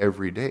wicked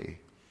every day.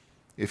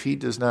 If he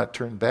does not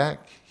turn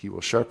back, he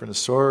will sharpen his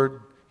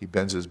sword. He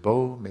bends his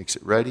bow, makes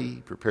it ready,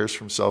 prepares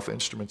for himself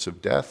instruments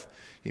of death.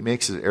 He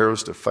makes his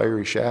arrows to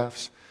fiery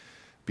shafts.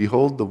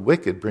 Behold, the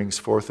wicked brings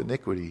forth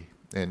iniquity,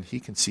 and he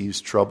conceives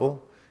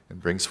trouble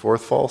and brings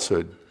forth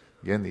falsehood.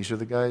 Again, these are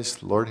the guys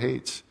the Lord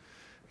hates.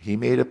 He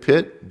made a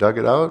pit, dug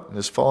it out, and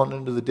has fallen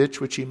into the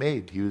ditch which he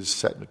made. He was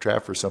setting a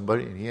trap for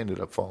somebody, and he ended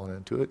up falling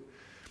into it.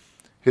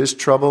 His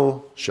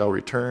trouble shall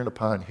return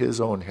upon his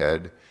own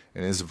head,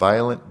 and his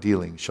violent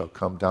dealing shall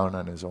come down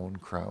on his own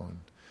crown.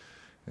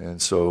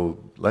 And so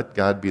let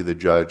God be the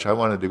judge. I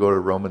wanted to go to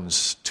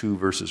Romans 2,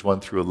 verses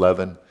 1 through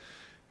 11.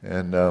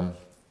 And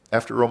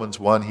after Romans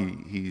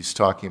 1, he's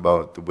talking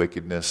about the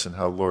wickedness and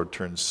how the Lord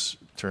turns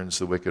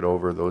the wicked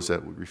over, those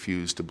that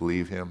refuse to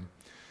believe him,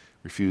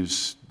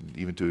 refuse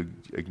even to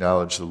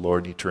acknowledge the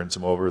Lord, and he turns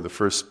them over. The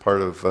first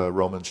part of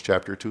Romans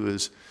chapter 2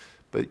 is,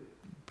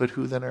 but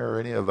who then are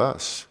any of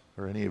us,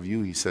 or any of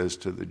you, he says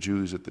to the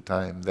Jews at the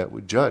time, that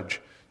would judge?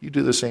 You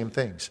do the same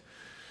things.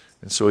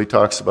 And so he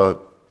talks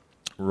about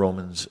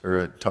Romans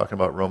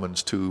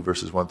 2,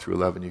 verses 1 through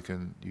 11. You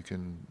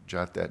can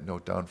jot that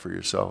note down for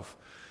yourself.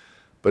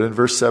 But in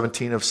verse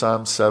 17 of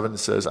Psalm 7, it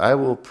says, I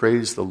will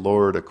praise the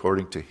Lord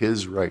according to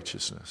his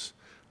righteousness,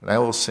 and I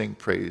will sing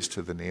praise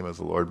to the name of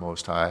the Lord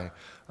Most High.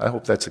 I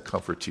hope that's a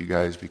comfort to you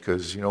guys,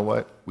 because you know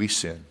what? We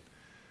sin.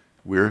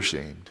 We're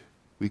ashamed.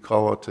 We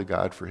call out to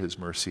God for his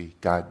mercy.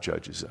 God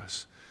judges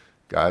us.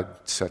 God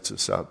sets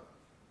us up.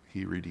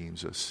 He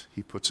redeems us.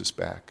 He puts us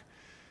back.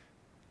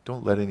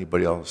 Don't let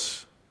anybody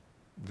else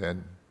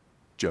then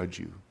judge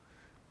you.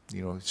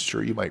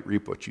 Sure, you might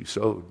reap what you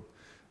sowed.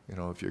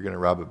 If you're going to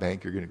rob a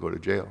bank, you're going to go to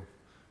jail.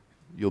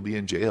 You'll be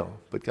in jail,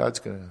 but God's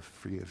going to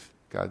forgive.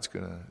 God's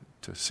going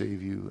to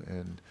save you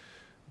and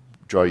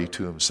draw you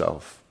to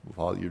himself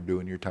while you're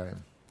doing your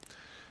time.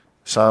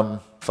 Psalm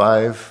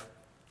 5,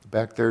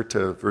 back there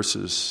to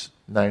verses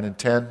 9 and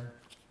 10. It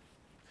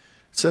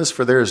says,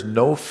 for there is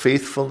no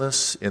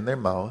faithfulness in their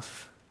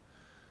mouth.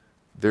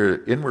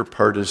 Their inward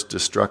part is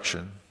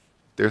destruction.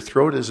 Their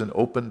throat is an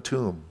open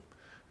tomb,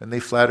 and they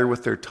flatter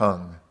with their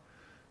tongue.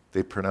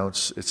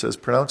 It says,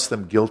 pronounce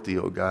them guilty,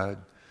 O God.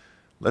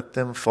 Let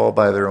them fall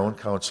by their own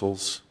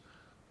counsels.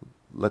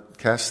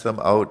 Cast them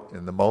out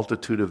in the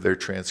multitude of their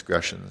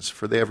transgressions,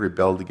 for they have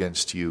rebelled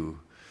against you.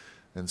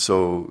 And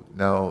so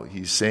now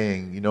he's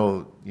saying,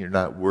 you're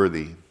not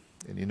worthy.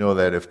 And you know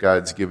that if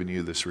God's given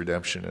you this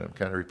redemption, and I'm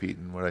kind of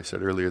repeating what I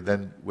said earlier,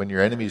 then when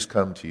your enemies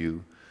come to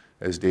you,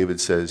 as David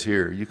says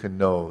here, you can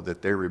know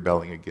that they're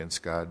rebelling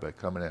against God by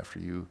coming after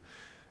you.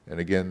 And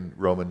again,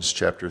 Romans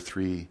chapter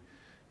 3,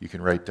 you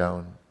can write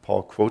down,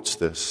 Paul quotes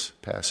this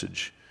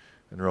passage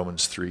in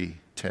Romans 3,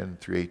 10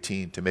 through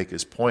 18 to make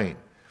his point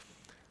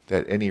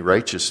that any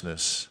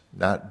righteousness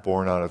not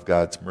born out of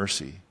God's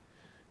mercy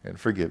and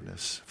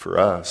forgiveness for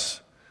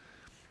us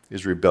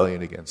is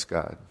rebellion against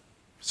God.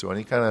 So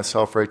any kind of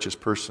self-righteous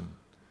person,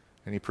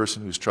 any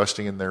person who's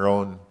trusting in their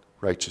own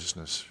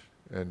righteousness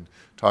and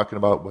talking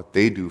about what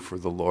they do for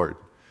the Lord,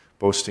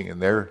 boasting in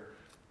their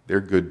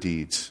good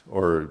deeds,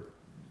 or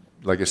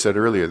like I said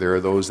earlier, there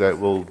are those that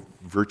will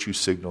virtue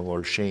signal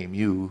or shame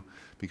you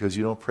because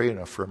you don't pray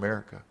enough for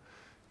America.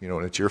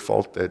 And it's your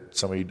fault that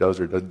somebody does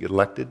or doesn't get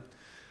elected.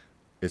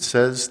 It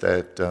says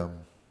that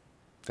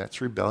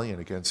that's rebellion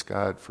against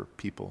God for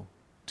people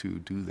to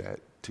do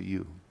that to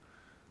you.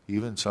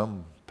 Even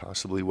some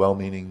possibly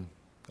well-meaning,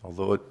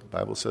 although the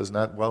Bible says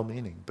not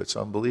well-meaning, but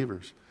some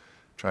believers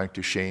trying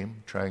to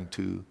shame, trying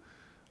to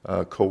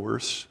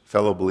coerce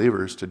fellow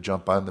believers to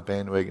jump on the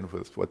bandwagon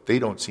with what they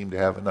don't seem to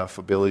have enough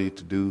ability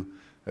to do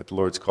that the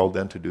Lord's called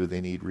them to do.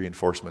 They need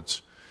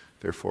reinforcements.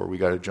 Therefore, we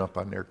got to jump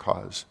on their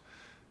cause.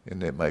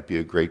 And it might be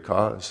a great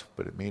cause,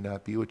 but it may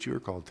not be what you're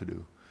called to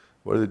do.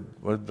 What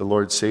did the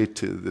Lord say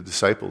to the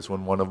disciples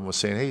when one of them was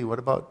saying, hey, what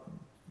about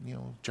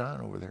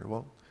John over there?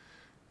 Well,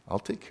 I'll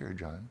take care of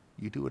John.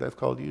 You do what I've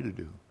called you to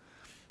do.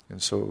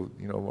 And so,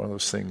 one of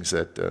those things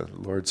that the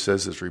Lord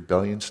says is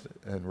rebellion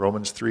in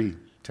Romans 3,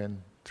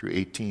 10 through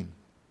 18.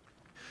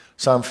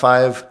 Psalm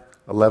 5,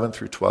 11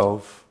 through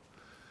 12.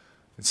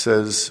 It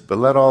says, but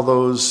let all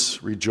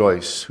those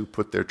rejoice who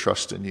put their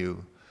trust in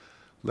you.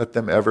 Let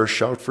them ever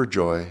shout for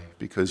joy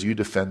because you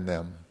defend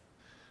them.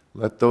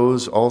 Let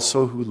those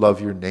also who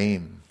love your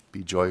name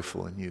be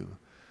joyful in you.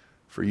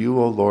 For you,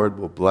 O Lord,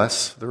 will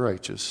bless the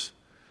righteous.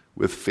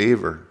 With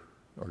favor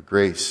or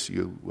grace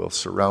you will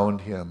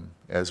surround him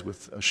as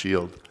with a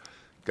shield.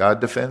 God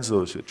defends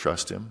those who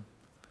trust him.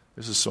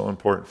 This is so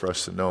important for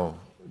us to know,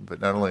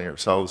 but not only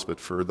ourselves, but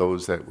for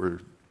those that we're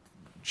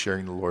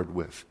sharing the Lord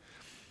with.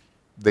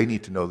 They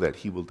need to know that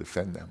he will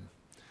defend them.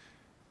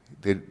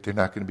 They're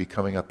not going to be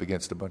coming up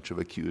against a bunch of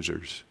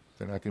accusers.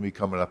 They're not going to be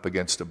coming up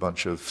against a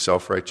bunch of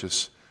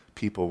self-righteous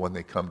people when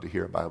they come to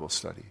hear a Bible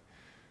study.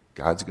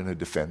 God's going to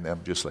defend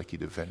them just like he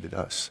defended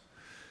us.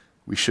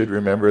 We should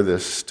remember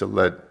this to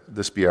let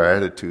this be our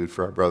attitude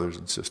for our brothers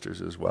and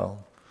sisters as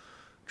well.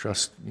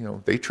 Trust,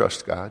 they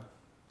trust God.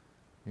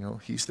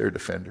 He's their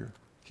defender.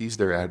 He's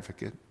their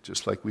advocate,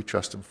 just like we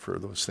trust him for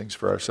those things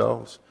for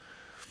ourselves.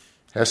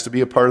 It has to be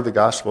a part of the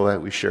gospel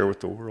that we share with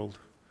the world.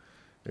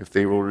 If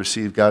they will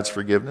receive God's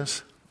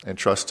forgiveness and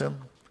trust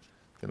him,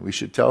 then we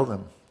should tell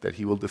them that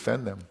he will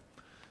defend them.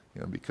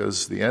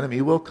 Because the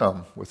enemy will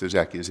come with his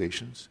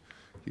accusations.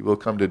 He will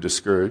come to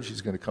discourage.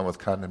 He's going to come with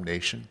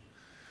condemnation.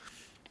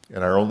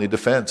 And our only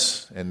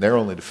defense, and their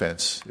only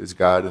defense, is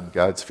God and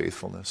God's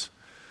faithfulness.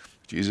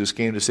 Jesus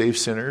came to save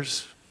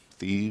sinners,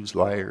 thieves,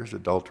 liars,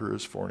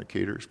 adulterers,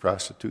 fornicators,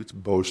 prostitutes,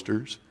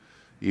 boasters,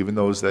 even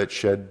those that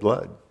shed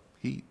blood.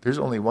 There's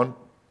only one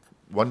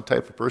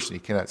type of person he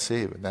cannot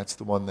save, and that's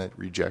the one that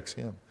rejects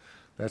him.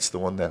 That's the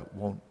one that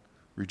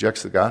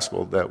rejects the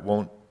gospel, that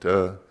won't,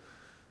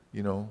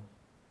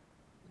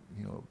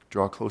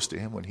 draw close to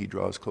him when he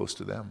draws close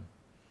to them.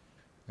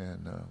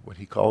 And when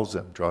he calls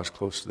them, draws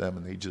close to them,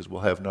 and they just will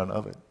have none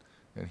of it.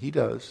 And he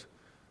does.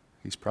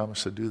 He's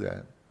promised to do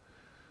that.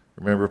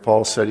 Remember,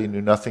 Paul said he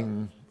knew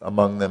nothing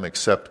among them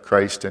except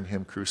Christ and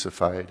him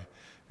crucified.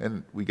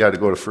 And we got to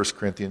go to 1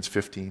 Corinthians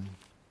 15,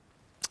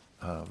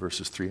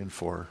 verses 3 and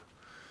 4.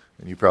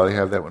 And you probably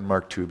have that one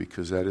marked too,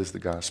 because that is the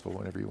gospel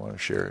whenever you want to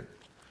share it.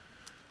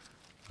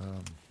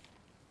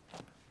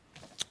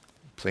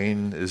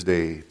 Plain as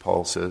day,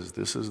 Paul says,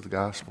 this is the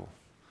gospel.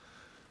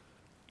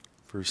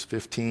 Verse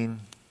 15,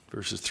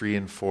 verses 3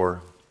 and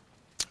 4.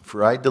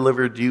 For I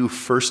delivered you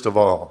first of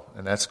all,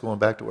 and that's going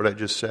back to what I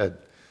just said.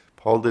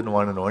 Paul didn't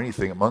want to know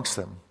anything amongst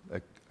them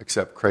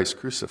except Christ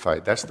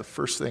crucified. That's the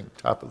first thing,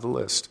 top of the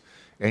list,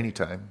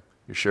 anytime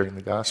you're sharing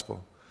the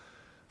gospel.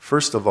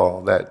 First of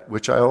all, that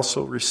which I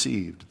also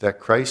received, that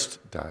Christ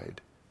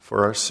died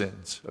for our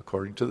sins,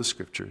 according to the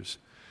Scriptures.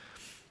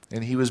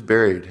 And he was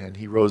buried, and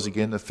he rose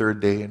again the third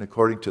day, and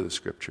according to the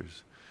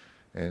Scriptures.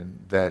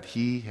 And that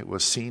he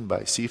was seen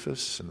by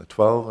Cephas and the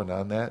 12, and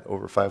on that,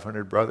 over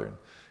 500 brethren.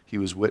 He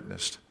was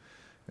witnessed.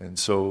 And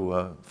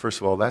so, first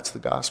of all, that's the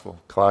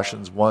gospel.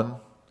 Colossians 1,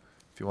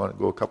 if you want to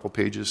go a couple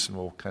pages, and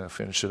we'll kind of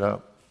finish it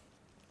up.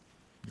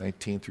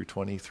 19 through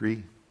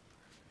 23.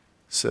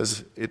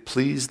 Says, it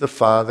pleased the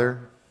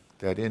Father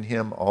that in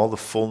him all the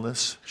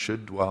fullness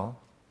should dwell,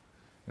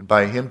 and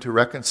by him to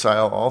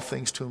reconcile all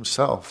things to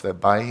himself,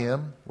 that by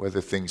him, whether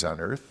things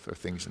on earth or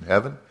things in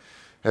heaven,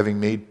 having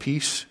made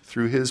peace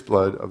through his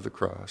blood of the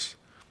cross,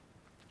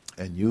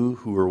 and you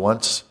who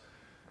once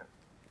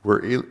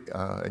were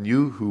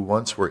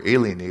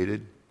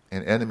alienated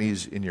and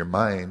enemies in your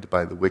mind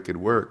by the wicked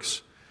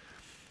works,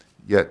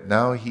 yet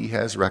now he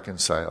has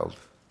reconciled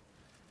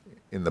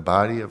in the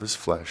body of his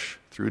flesh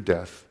through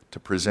death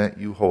to present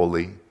you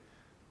holy,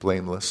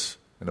 blameless,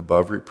 and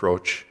above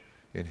reproach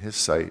in his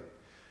sight,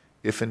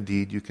 if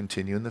indeed you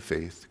continue in the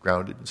faith,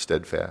 grounded and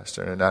steadfast,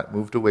 and are not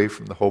moved away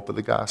from the hope of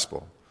the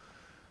gospel.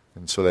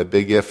 And so that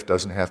big if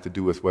doesn't have to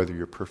do with whether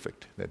you're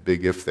perfect. That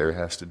big if there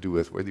has to do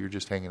with whether you're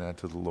just hanging on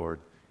to the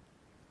Lord.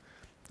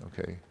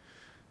 Okay?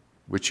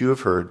 Which you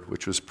have heard,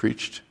 which was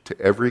preached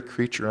to every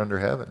creature under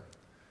heaven,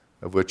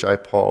 of which I,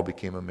 Paul,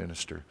 became a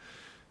minister.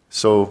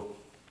 So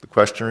the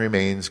question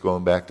remains,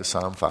 going back to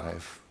Psalm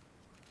 5,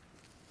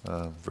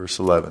 verse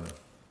 11.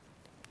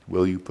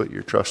 Will you put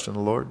your trust in the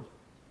Lord,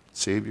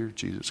 Savior,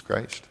 Jesus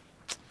Christ?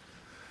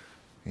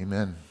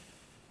 Amen.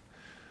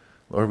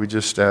 Lord, we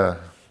just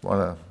want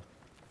to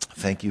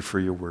thank you for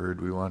your word.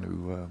 We want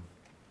to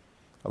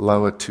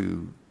allow it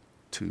to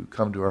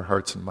come to our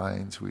hearts and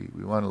minds. We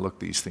want to look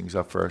these things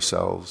up for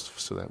ourselves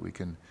so that we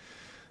can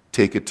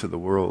take it to the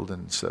world,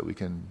 and so that we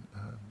can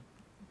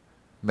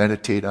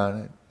meditate on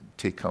it,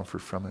 take comfort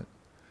from it.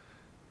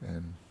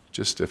 And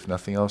just, if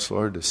nothing else,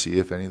 Lord, to see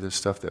if any of this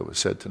stuff that was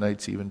said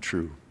tonight's even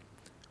true.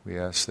 We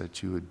ask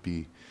that you would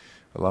be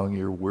allowing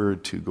your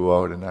word to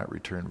go out and not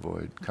return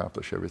void,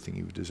 accomplish everything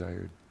you've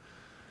desired.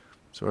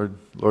 So,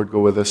 Lord, go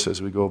with us as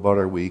we go about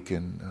our week,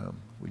 and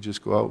we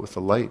just go out with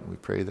the light, and we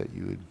pray that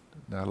you would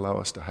not allow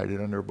us to hide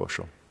it under a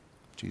bushel.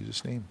 In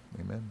Jesus' name,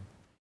 amen.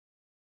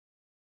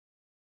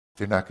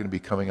 They're not going to be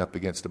coming up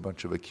against a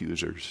bunch of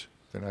accusers.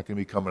 They're not going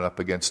to be coming up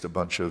against a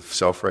bunch of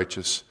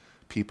self-righteous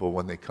people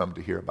when they come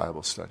to hear a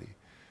Bible study.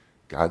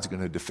 God's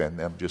going to defend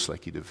them just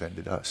like he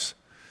defended us.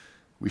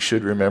 We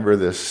should remember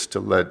this to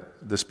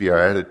let this be our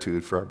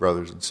attitude for our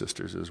brothers and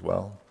sisters as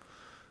well.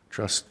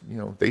 Trust,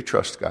 they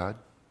trust God.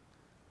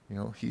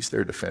 He's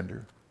their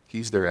defender.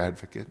 He's their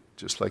advocate,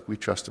 just like we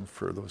trust him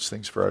for those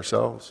things for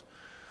ourselves.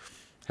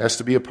 It has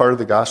to be a part of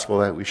the gospel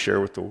that we share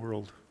with the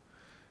world.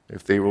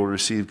 If they will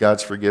receive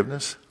God's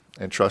forgiveness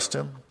and trust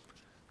him,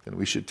 then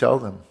we should tell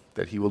them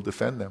that he will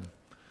defend them.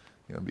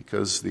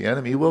 Because the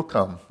enemy will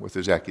come with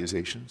his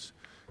accusations.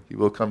 He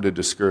will come to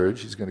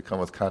discourage. He's going to come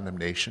with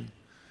condemnation.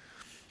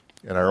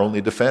 And our only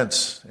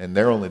defense, and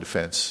their only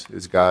defense,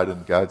 is God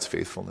and God's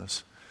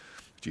faithfulness.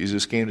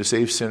 Jesus came to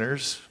save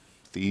sinners,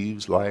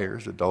 thieves,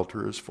 liars,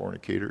 adulterers,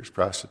 fornicators,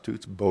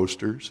 prostitutes,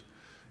 boasters,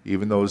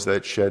 even those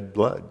that shed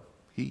blood.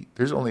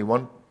 There's only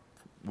one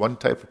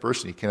type of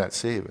person he cannot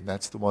save, and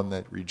that's the one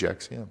that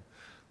rejects him.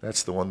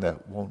 That's the one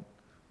that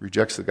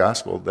rejects the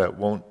gospel, that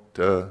won't,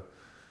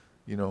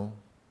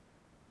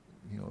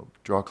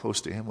 draw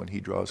close to him when he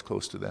draws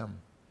close to them.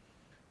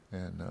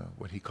 And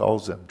when he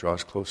calls them,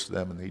 draws close to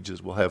them, and they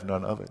just will have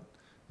none of it.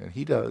 And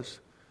he does.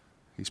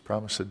 He's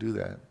promised to do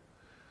that.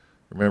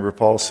 Remember,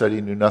 Paul said he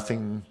knew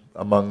nothing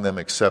among them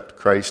except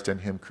Christ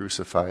and him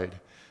crucified.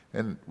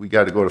 And we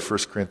got to go to 1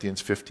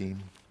 Corinthians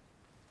 15,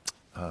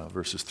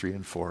 verses 3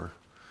 and 4.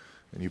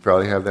 And you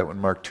probably have that one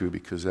marked too,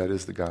 because that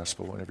is the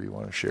gospel whenever you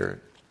want to share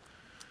it.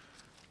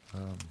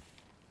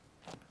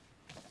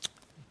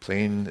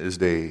 Plain as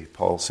day,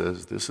 Paul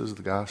says, this is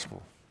the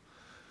gospel.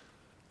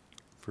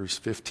 Verse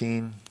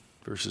 15,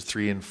 verses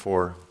 3 and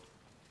 4.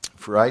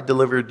 For I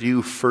delivered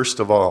you first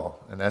of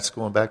all, and that's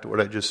going back to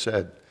what I just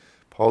said.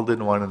 Paul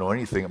didn't want to know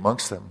anything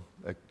amongst them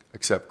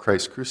except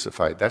Christ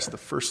crucified. That's the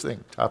first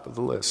thing, top of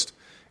the list,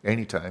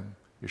 anytime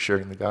you're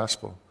sharing the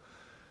gospel.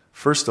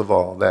 First of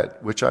all,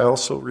 that which I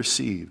also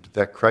received,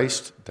 that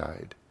Christ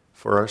died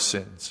for our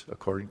sins,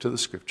 according to the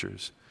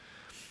Scriptures.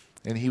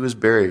 And he was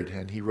buried,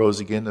 and he rose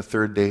again the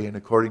third day, and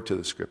according to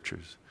the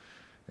Scriptures.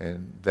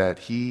 And that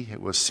he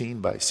was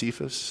seen by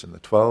Cephas and the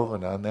 12,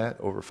 and on that,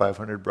 over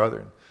 500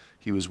 brethren.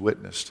 He was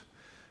witnessed.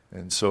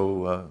 And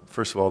so,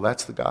 first of all,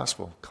 that's the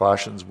gospel.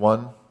 Colossians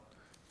 1,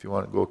 if you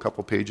want to go a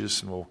couple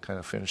pages, and we'll kind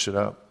of finish it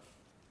up.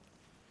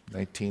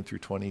 19 through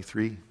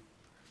 23.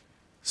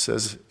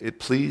 Says, it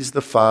pleased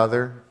the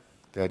Father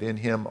that in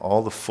him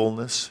all the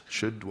fullness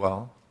should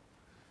dwell,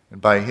 and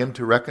by him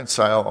to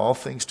reconcile all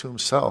things to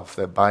himself,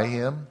 that by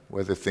him,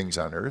 whether things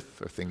on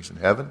earth or things in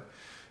heaven,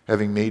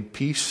 having made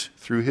peace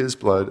through his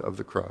blood of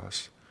the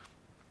cross,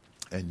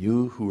 and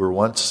you who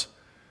once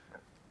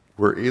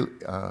were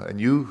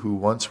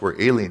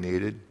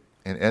alienated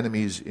and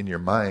enemies in your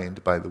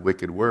mind by the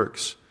wicked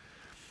works,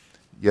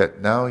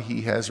 yet now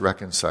he has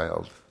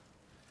reconciled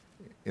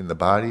in the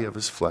body of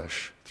his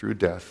flesh through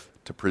death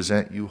to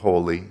present you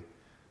holy,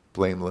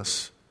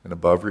 blameless, and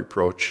above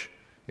reproach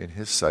in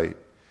his sight,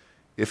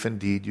 if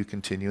indeed you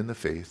continue in the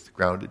faith,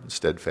 grounded and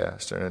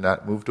steadfast, and are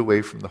not moved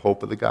away from the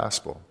hope of the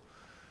gospel.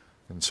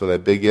 And so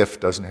that big if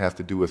doesn't have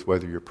to do with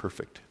whether you're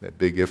perfect. That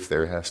big if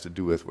there has to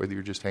do with whether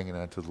you're just hanging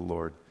on to the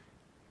Lord.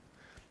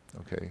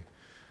 Okay?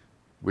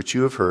 Which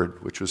you have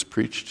heard, which was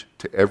preached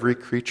to every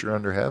creature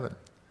under heaven,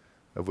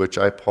 of which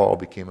I, Paul,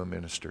 became a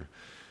minister.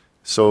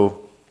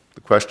 So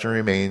the question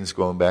remains,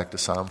 going back to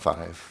Psalm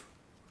 5,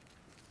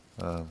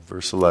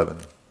 verse 11.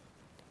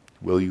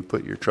 Will you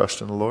put your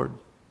trust in the Lord,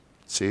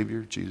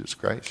 Savior, Jesus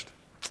Christ?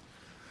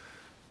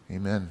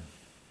 Amen.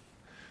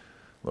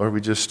 Lord,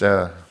 we just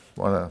want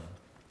to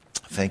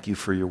thank you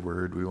for your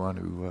word. We want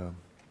to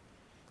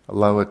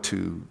allow it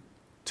to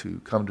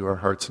come to our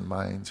hearts and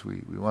minds.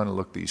 We want to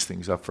look these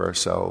things up for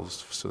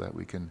ourselves so that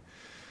we can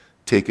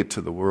take it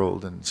to the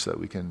world, and so that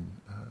we can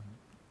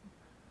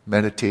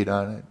meditate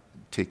on it,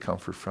 take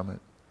comfort from it.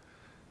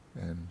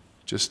 And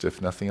just,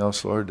 if nothing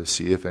else, Lord, to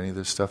see if any of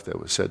this stuff that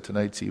was said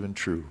tonight is even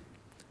true.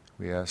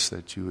 We ask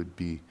that you would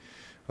be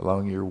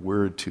allowing your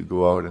word to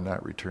go out and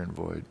not return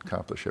void,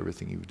 accomplish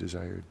everything you've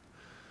desired.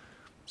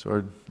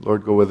 So,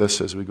 Lord, go with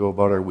us as we go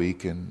about our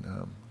week,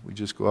 and we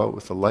just go out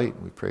with the light,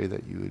 and we pray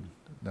that you would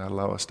not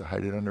allow us to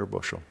hide it under a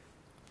bushel.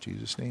 In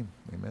Jesus' name,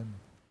 amen.